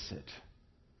practice it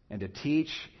and to teach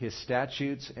his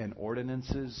statutes and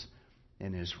ordinances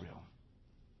in Israel.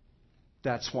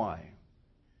 That's why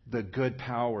the good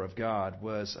power of God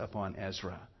was upon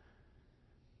Ezra.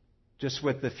 Just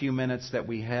with the few minutes that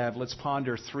we have, let's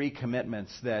ponder three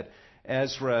commitments that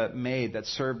Ezra made that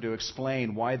served to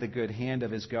explain why the good hand of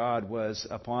his God was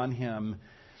upon him.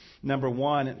 Number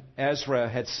one, Ezra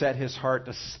had set his heart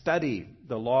to study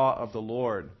the law of the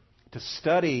Lord. To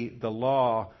study the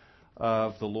law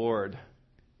of the Lord.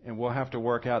 And we'll have to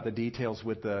work out the details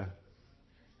with the...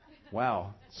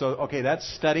 Wow. So, okay, that's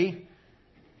study.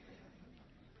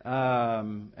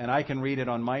 And I can read it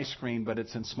on my screen, but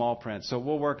it's in small print. So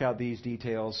we'll work out these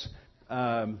details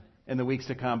in the weeks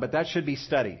to come. But that should be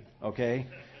study, okay?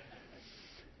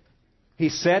 He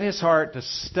set his heart to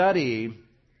study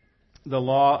the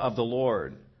law of the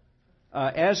Lord.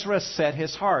 Ezra set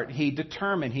his heart. He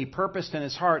determined, he purposed in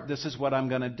his heart, this is what I'm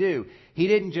going to do. He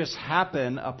didn't just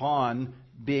happen upon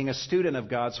being a student of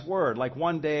God's Word. Like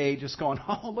one day just going,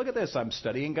 oh, look at this. I'm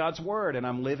studying God's Word and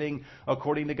I'm living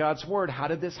according to God's Word. How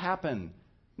did this happen?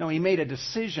 No, he made a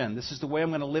decision. This is the way I'm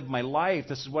going to live my life.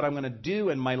 This is what I'm going to do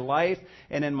in my life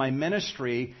and in my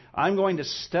ministry. I'm going to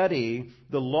study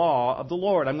the law of the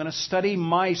Lord. I'm going to study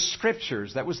my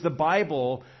scriptures. That was the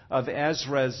Bible of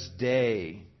Ezra's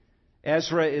day.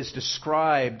 Ezra is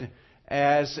described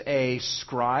as a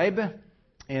scribe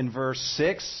in verse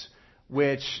 6,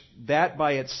 which that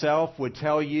by itself would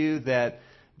tell you that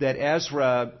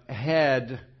Ezra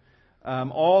had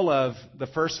all of the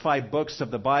first 5 books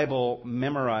of the Bible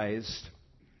memorized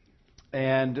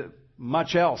and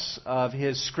much else of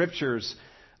his scriptures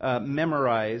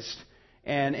memorized.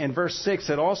 And in verse 6,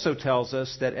 it also tells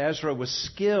us that Ezra was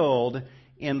skilled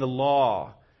in the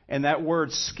law. And that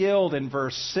word skilled in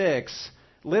verse 6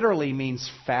 literally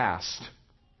means fast.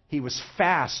 He was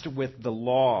fast with the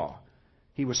law.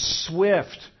 He was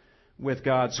swift with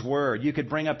God's Word. You could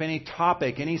bring up any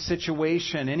topic, any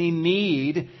situation, any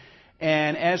need,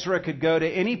 and Ezra could go to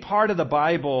any part of the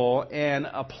Bible and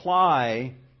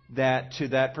apply that to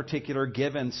that particular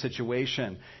given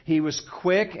situation. He was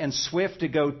quick and swift to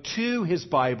go to his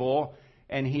Bible,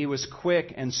 and he was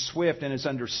quick and swift in his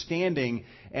understanding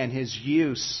and his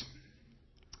use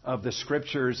of the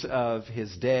scriptures of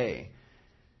his day.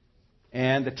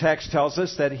 And the text tells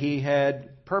us that he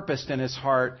had purposed in his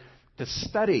heart to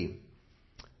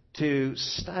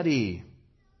study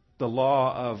the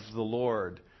law of the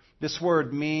Lord. This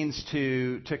word means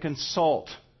to consult.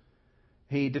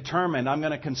 He determined, I'm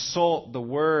going to consult the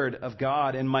Word of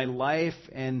God in my life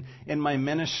and in my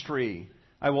ministry.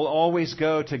 I will always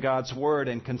go to God's Word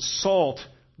and consult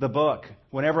the book.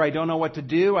 Whenever I don't know what to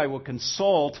do, I will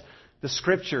consult the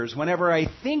Scriptures. Whenever I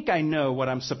think I know what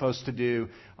I'm supposed to do,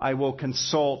 I will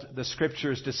consult the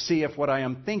Scriptures to see if what I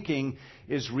am thinking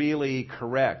is really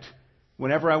correct.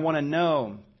 Whenever I want to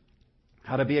know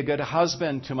how to be a good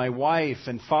husband to my wife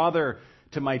and father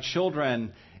to my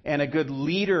children and a good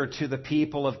leader to the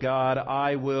people of God,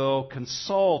 I will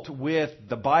consult with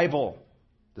the Bible,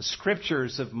 the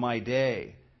Scriptures of my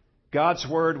day. God's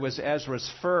Word was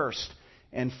Ezra's first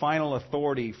and final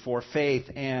authority for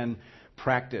faith and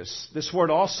practice. This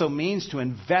word also means to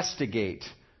investigate,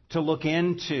 to look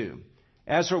into.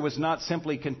 Ezra was not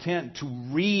simply content to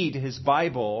read his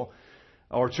Bible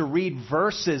or to read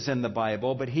verses in the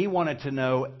Bible, but he wanted to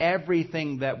know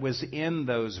everything that was in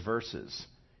those verses.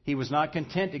 He was not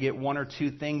content to get one or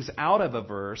two things out of a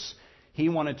verse. He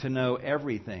wanted to know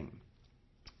everything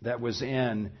that was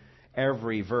in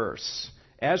every verse.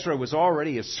 Ezra was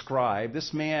already a scribe.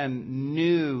 This man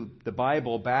knew the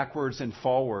Bible backwards and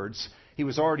forwards. He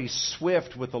was already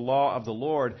swift with the law of the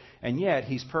Lord, and yet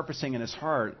he's purposing in his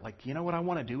heart, like, you know what I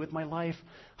want to do with my life?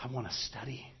 I want to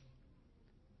study.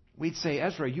 We'd say,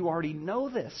 Ezra, you already know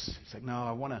this. He's like,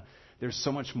 no, there's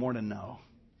so much more to know.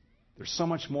 There's so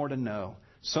much more to know,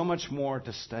 so much more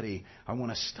to study. I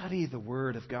want to study the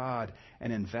Word of God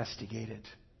and investigate it.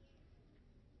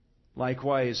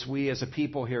 Likewise, we as a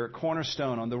people here at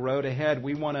Cornerstone, on the road ahead,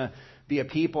 we want to be a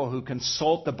people who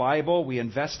consult the Bible. We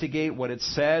investigate what it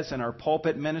says in our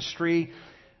pulpit ministry.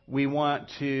 We want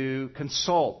to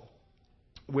consult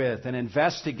with and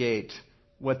investigate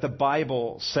what the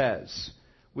Bible says.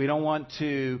 We don't want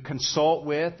to consult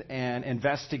with and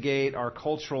investigate our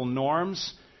cultural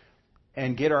norms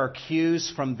and get our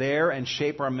cues from there and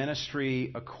shape our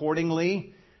ministry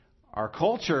accordingly. Our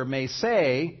culture may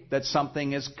say that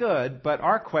something is good, but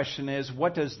our question is,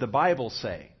 what does the Bible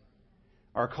say?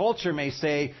 Our culture may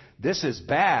say, this is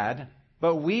bad,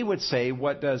 but we would say,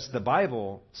 what does the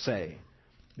Bible say?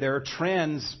 There are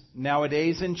trends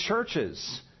nowadays in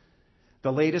churches,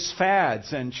 the latest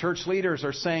fads, and church leaders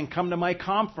are saying, come to my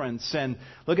conference and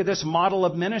look at this model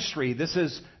of ministry. This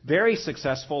is very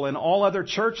successful, and all other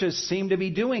churches seem to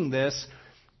be doing this.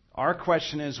 Our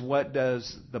question is, what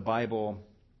does the Bible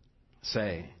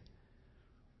say?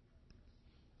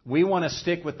 We want to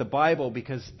stick with the Bible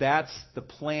because that's the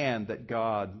plan that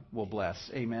God will bless.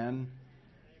 Amen.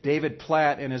 David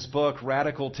Platt, in his book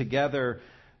Radical Together,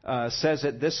 says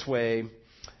it this way.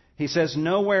 He says,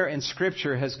 nowhere in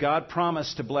Scripture has God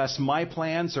promised to bless my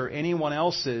plans or anyone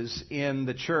else's in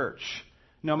the church.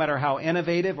 No matter how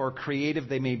innovative or creative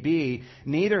they may be,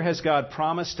 neither has God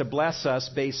promised to bless us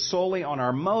based solely on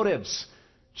our motives.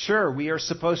 Sure, we are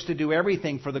supposed to do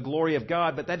everything for the glory of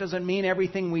God, but that doesn't mean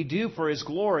everything we do for His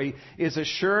glory is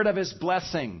assured of His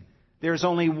blessing. There's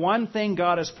only one thing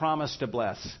God has promised to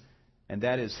bless, and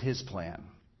that is His plan.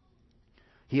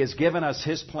 He has given us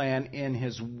His plan in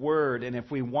His Word, and if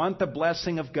we want the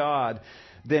blessing of God,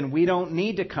 then we don't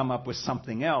need to come up with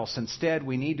something else. Instead,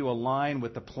 we need to align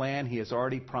with the plan He has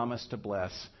already promised to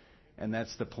bless, and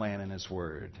that's the plan in His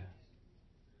Word.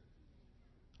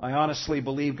 I honestly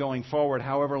believe going forward,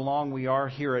 however long we are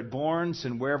here at Bournes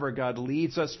and wherever God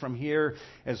leads us from here,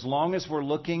 as long as we're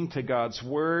looking to God's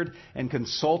Word and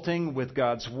consulting with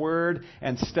God's Word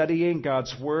and studying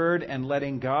God's Word and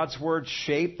letting God's Word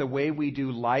shape the way we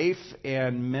do life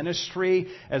and ministry,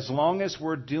 as long as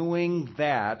we're doing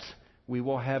that, we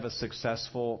will have a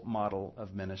successful model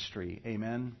of ministry.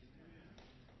 Amen?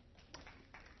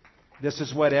 This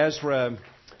is what Ezra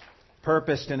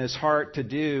purposed in his heart to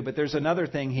do, but there's another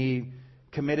thing he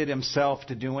committed himself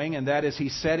to doing, and that is he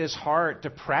set his heart to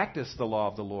practice the law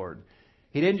of the Lord.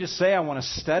 He didn't just say, I want to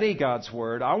study God's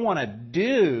Word, I want to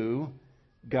do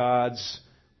God's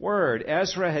Word.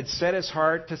 Ezra had set his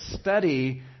heart to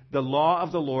study the law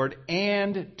of the Lord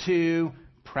and to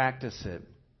practice it.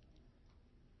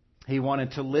 He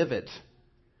wanted to live it.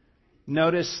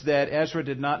 Notice that Ezra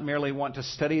did not merely want to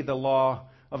study the law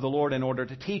of the Lord in order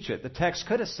to teach it. The text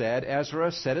could have said,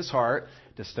 Ezra set his heart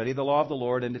to study the law of the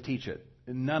Lord and to teach it.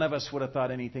 None of us would have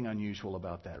thought anything unusual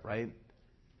about that, right?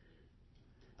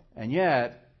 And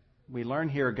yet, we learn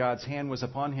here God's hand was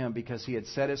upon him because he had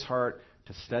set his heart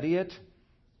to study it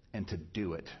and to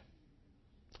do it,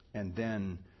 and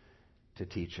then to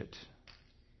teach it.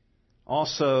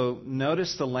 Also,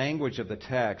 notice the language of the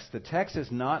text. The text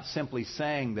is not simply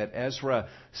saying that Ezra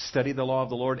studied the law of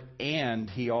the Lord and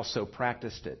he also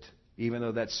practiced it, even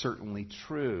though that's certainly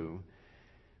true.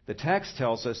 The text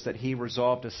tells us that he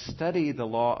resolved to study the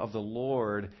law of the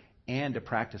Lord and to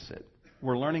practice it.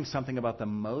 We're learning something about the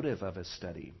motive of his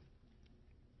study.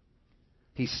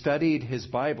 He studied his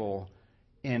Bible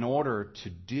in order to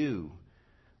do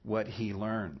what he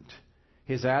learned.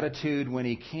 His attitude when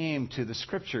he came to the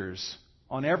Scriptures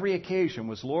on every occasion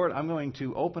was, Lord, I'm going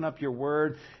to open up your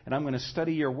word and I'm going to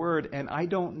study your word, and I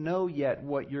don't know yet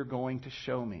what you're going to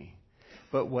show me.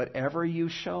 But whatever you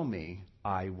show me,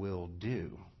 I will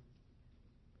do.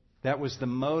 That was the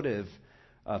motive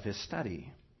of his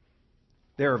study.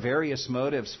 There are various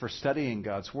motives for studying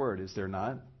God's word, is there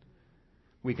not?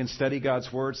 We can study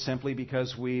God's word simply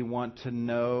because we want to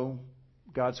know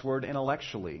God's word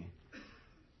intellectually.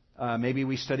 Maybe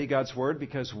we study God's word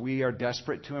because we are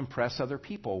desperate to impress other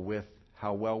people with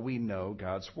how well we know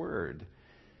God's word.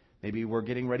 Maybe we're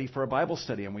getting ready for a Bible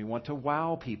study and we want to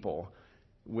wow people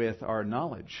with our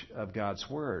knowledge of God's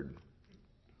word.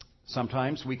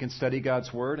 Sometimes we can study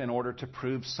God's word in order to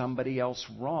prove somebody else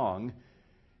wrong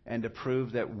and to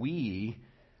prove that we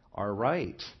are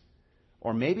right.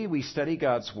 Or maybe we study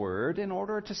God's word in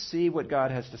order to see what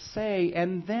God has to say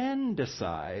and then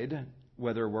decide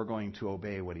whether we're going to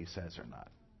obey what he says or not.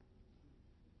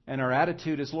 And our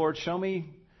attitude is, Lord, show me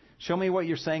what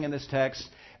you're saying in this text.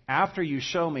 After you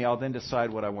show me, I'll then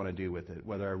decide what I want to do with it,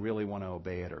 whether I really want to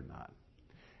obey it or not.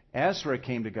 Ezra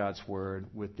came to God's word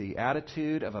with the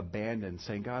attitude of abandon,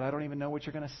 saying, God, I don't even know what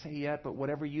you're going to say yet, but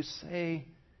whatever you say,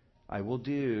 I will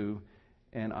do,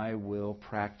 and I will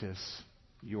practice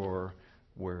your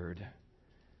word.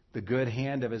 The good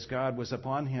hand of his God was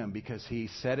upon him because he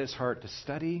set his heart to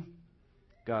study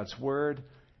God's word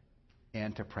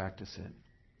and to practice it.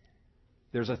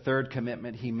 There's a third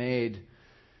commitment he made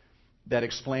that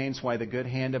explains why the good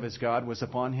hand of his God was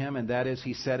upon him, and that is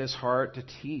he set his heart to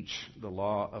teach the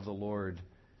law of the Lord,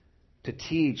 to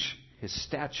teach his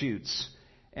statutes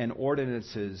and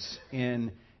ordinances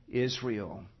in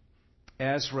Israel.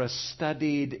 Ezra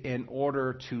studied in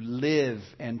order to live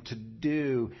and to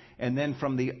do, and then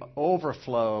from the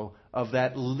overflow of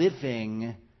that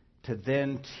living to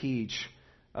then teach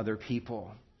other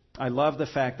people. I love the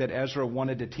fact that Ezra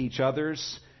wanted to teach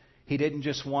others. He didn't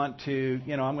just want to,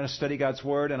 I'm going to study God's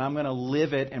word and I'm going to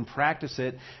live it and practice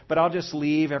it, but I'll just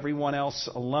leave everyone else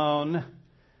alone.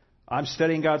 I'm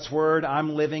studying God's word,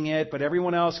 I'm living it, but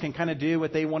everyone else can kind of do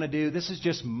what they want to do. This is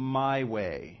just my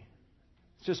way.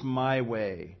 It's just my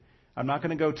way. I'm not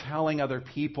going to go telling other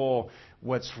people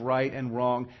what's right and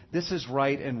wrong. This is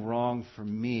right and wrong for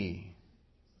me.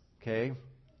 Okay?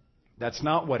 That's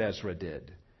not what Ezra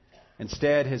did.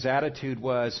 Instead, his attitude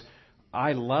was,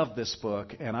 I love this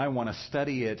book, and I want to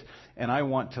study it, and I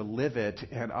want to live it,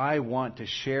 and I want to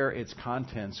share its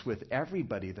contents with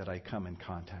everybody that I come in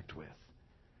contact with,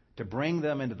 to bring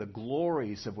them into the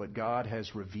glories of what God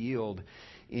has revealed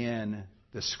in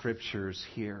the Scriptures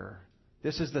here.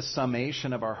 This is the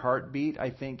summation of our heartbeat,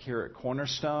 I think, here at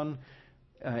Cornerstone.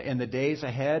 In the days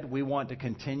ahead, we want to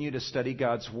continue to study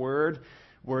God's Word.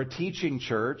 We're a teaching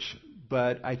church,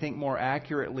 but I think more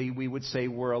accurately we would say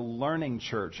we're a learning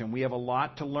church, and we have a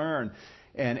lot to learn.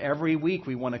 And every week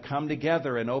we want to come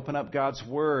together and open up God's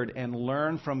Word and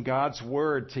learn from God's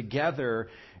Word together,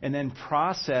 and then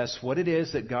process what it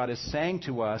is that God is saying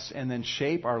to us, and then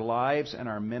shape our lives and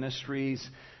our ministries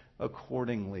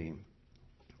accordingly.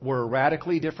 We're a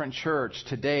radically different church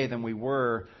today than we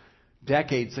were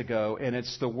decades ago, and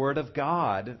it's the Word of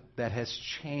God that has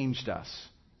changed us.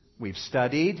 We've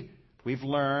studied, we've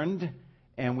learned,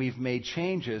 and we've made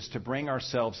changes to bring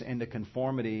ourselves into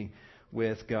conformity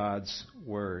with God's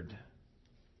Word.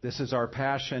 This is our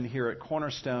passion here at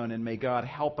Cornerstone, and may God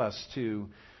help us to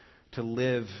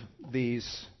live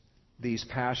these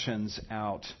passions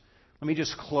out. Let me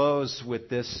just close with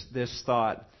this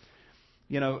thought.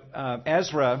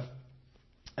 Ezra,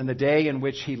 in the day in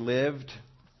which he lived,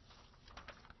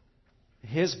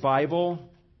 his Bible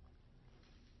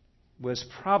was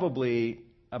probably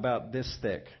about this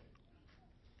thick.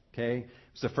 Okay?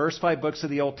 It's the first 5 books of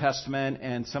the Old Testament,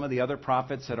 and some of the other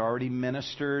prophets had already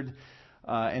ministered.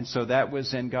 And so that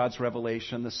was in God's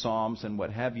revelation, the Psalms and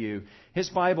what have you. His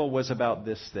Bible was about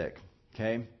this thick.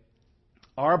 Okay?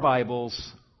 Our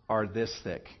Bibles are this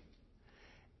thick.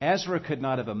 Ezra could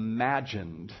not have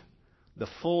imagined the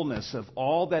fullness of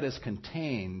all that is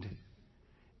contained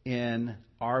in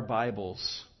our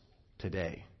Bibles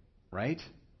today. Right?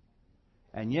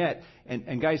 And yet,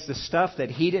 and guys, the stuff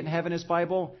that he didn't have in his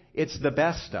Bible, it's the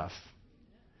best stuff.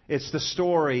 It's the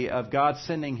story of God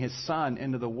sending his Son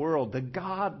into the world, the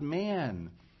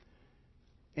God-man,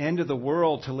 into the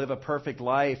world to live a perfect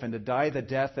life and to die the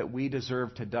death that we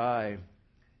deserve to die.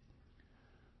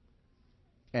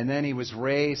 And then he was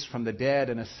raised from the dead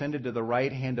and ascended to the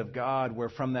right hand of God, where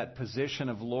from that position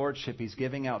of lordship, he's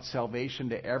giving out salvation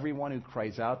to everyone who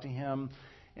cries out to him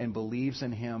and believes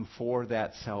in him for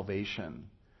that salvation.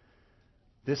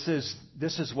 This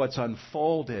is what's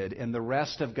unfolded in the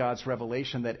rest of God's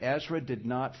revelation that Ezra did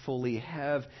not fully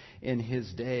have in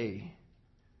his day.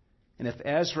 And if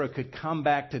Ezra could come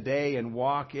back today and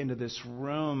walk into this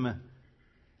room,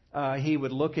 he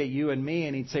would look at you and me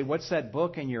and he'd say, "What's that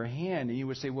book in your hand?" And you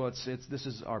would say, "Well, this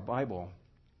is our Bible."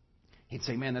 He'd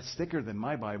say, "Man, that's thicker than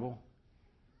my Bible.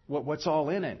 What's all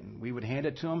in it?" And we would hand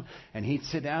it to him, and he'd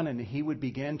sit down and he would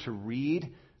begin to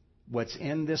read what's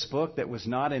in this book that was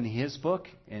not in his book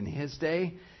in his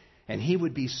day. And he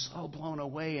would be so blown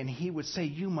away, and he would say,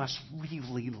 "You must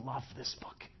really love this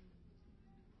book.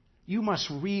 You must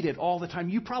read it all the time.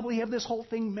 You probably have this whole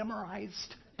thing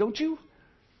memorized, don't you?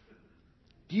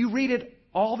 Do you read it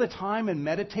all the time and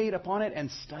meditate upon it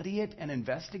and study it and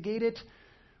investigate it?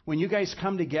 When you guys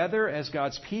come together as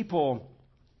God's people,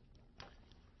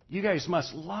 you guys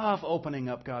must love opening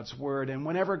up God's Word. And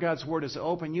whenever God's Word is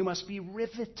open, you must be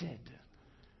riveted."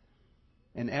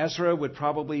 And Ezra would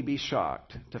probably be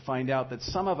shocked to find out that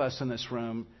some of us in this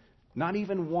room not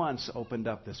even once opened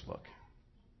up this book.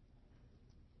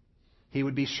 He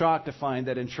would be shocked to find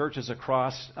that in churches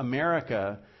across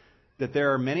America, that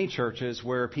there are many churches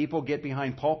where people get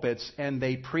behind pulpits and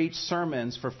they preach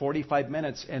sermons for 45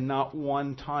 minutes and not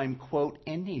one time quote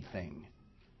anything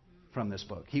from this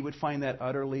book. He would find that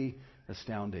utterly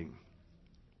astounding.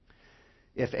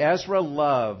 If Ezra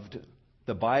loved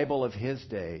the Bible of his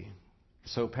day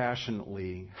so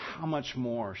passionately, how much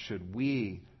more should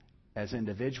we as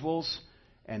individuals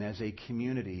and as a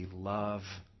community love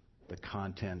the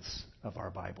contents of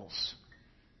our Bibles?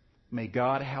 May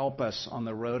God help us on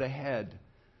the road ahead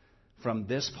from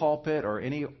this pulpit or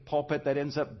any pulpit that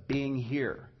ends up being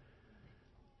here.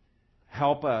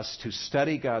 Help us to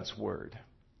study God's Word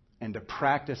and to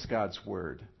practice God's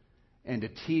Word and to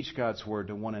teach God's Word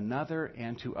to one another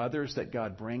and to others that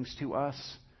God brings to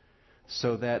us,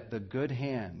 so that the good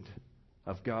hand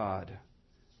of God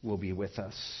will be with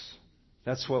us.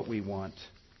 That's what we want.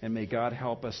 And may God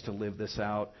help us to live this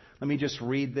out. Let me just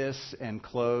read this and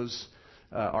close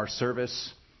our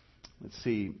service. Let's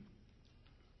see.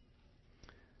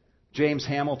 James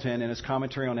Hamilton, in his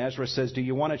commentary on Ezra, says, "Do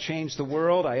you want to change the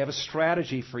world? I have a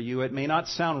strategy for you. It may not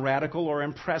sound radical or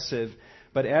impressive,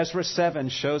 but Ezra 7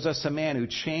 shows us a man who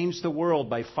changed the world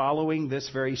by following this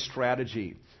very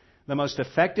strategy. The most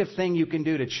effective thing you can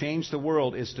do to change the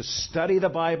world is to study the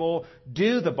Bible,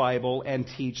 do the Bible, and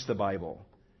teach the Bible.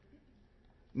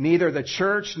 Neither the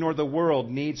church nor the world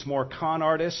needs more con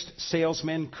artists,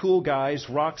 salesmen, cool guys,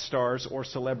 rock stars, or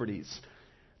celebrities.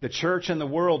 The church and the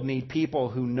world need people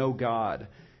who know God.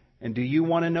 And do you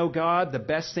want to know God? The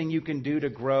best thing you can do to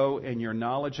grow in your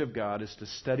knowledge of God is to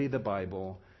study the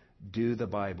Bible, do the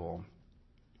Bible,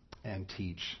 and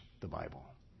teach the Bible."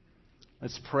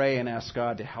 Let's pray and ask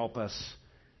God to help us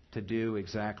to do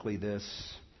exactly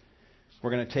this.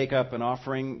 We're going to take up an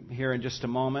offering here in just a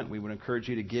moment. We would encourage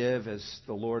you to give as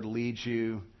the Lord leads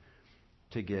you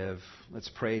to give. Let's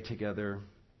pray together.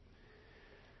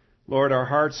 Lord, our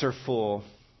hearts are full.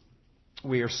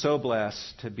 We are so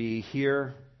blessed to be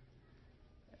here,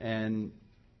 and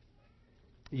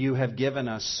you have given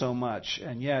us so much.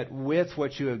 And yet, with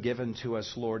what you have given to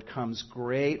us, Lord, comes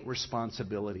great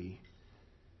responsibility.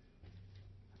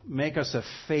 Make us a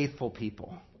faithful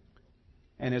people.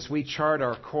 And as we chart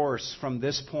our course from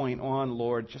this point on,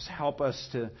 Lord, just help us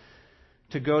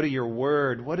to go to your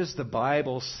word. What does the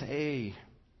Bible say?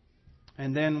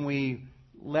 And then we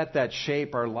let that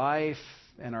shape our life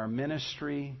and our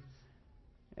ministry.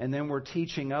 And then we're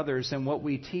teaching others. And what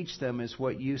we teach them is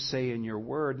what you say in your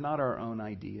word, not our own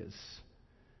ideas.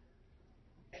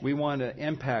 We want to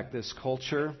impact this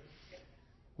culture.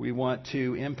 We want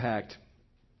to impact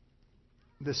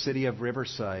the city of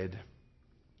Riverside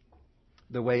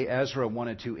the way Ezra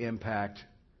wanted to impact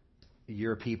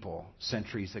your people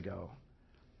centuries ago.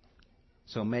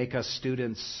 So make us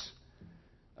students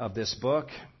of this book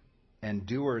and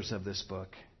doers of this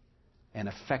book and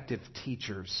effective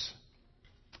teachers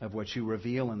of what you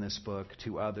reveal in this book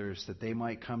to others, that they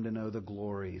might come to know the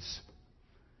glories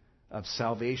of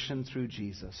salvation through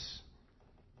Jesus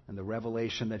and the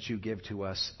revelation that you give to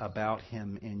us about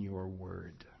him in your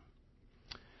word.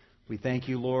 We thank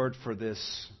you, Lord, for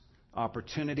this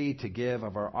opportunity to give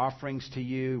of our offerings to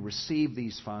you, receive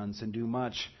these funds, and do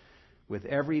much with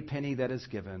every penny that is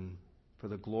given for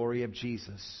the glory of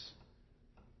Jesus.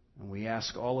 And we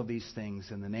ask all of these things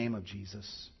in the name of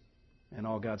Jesus. And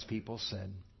all God's people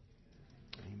said,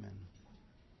 Amen.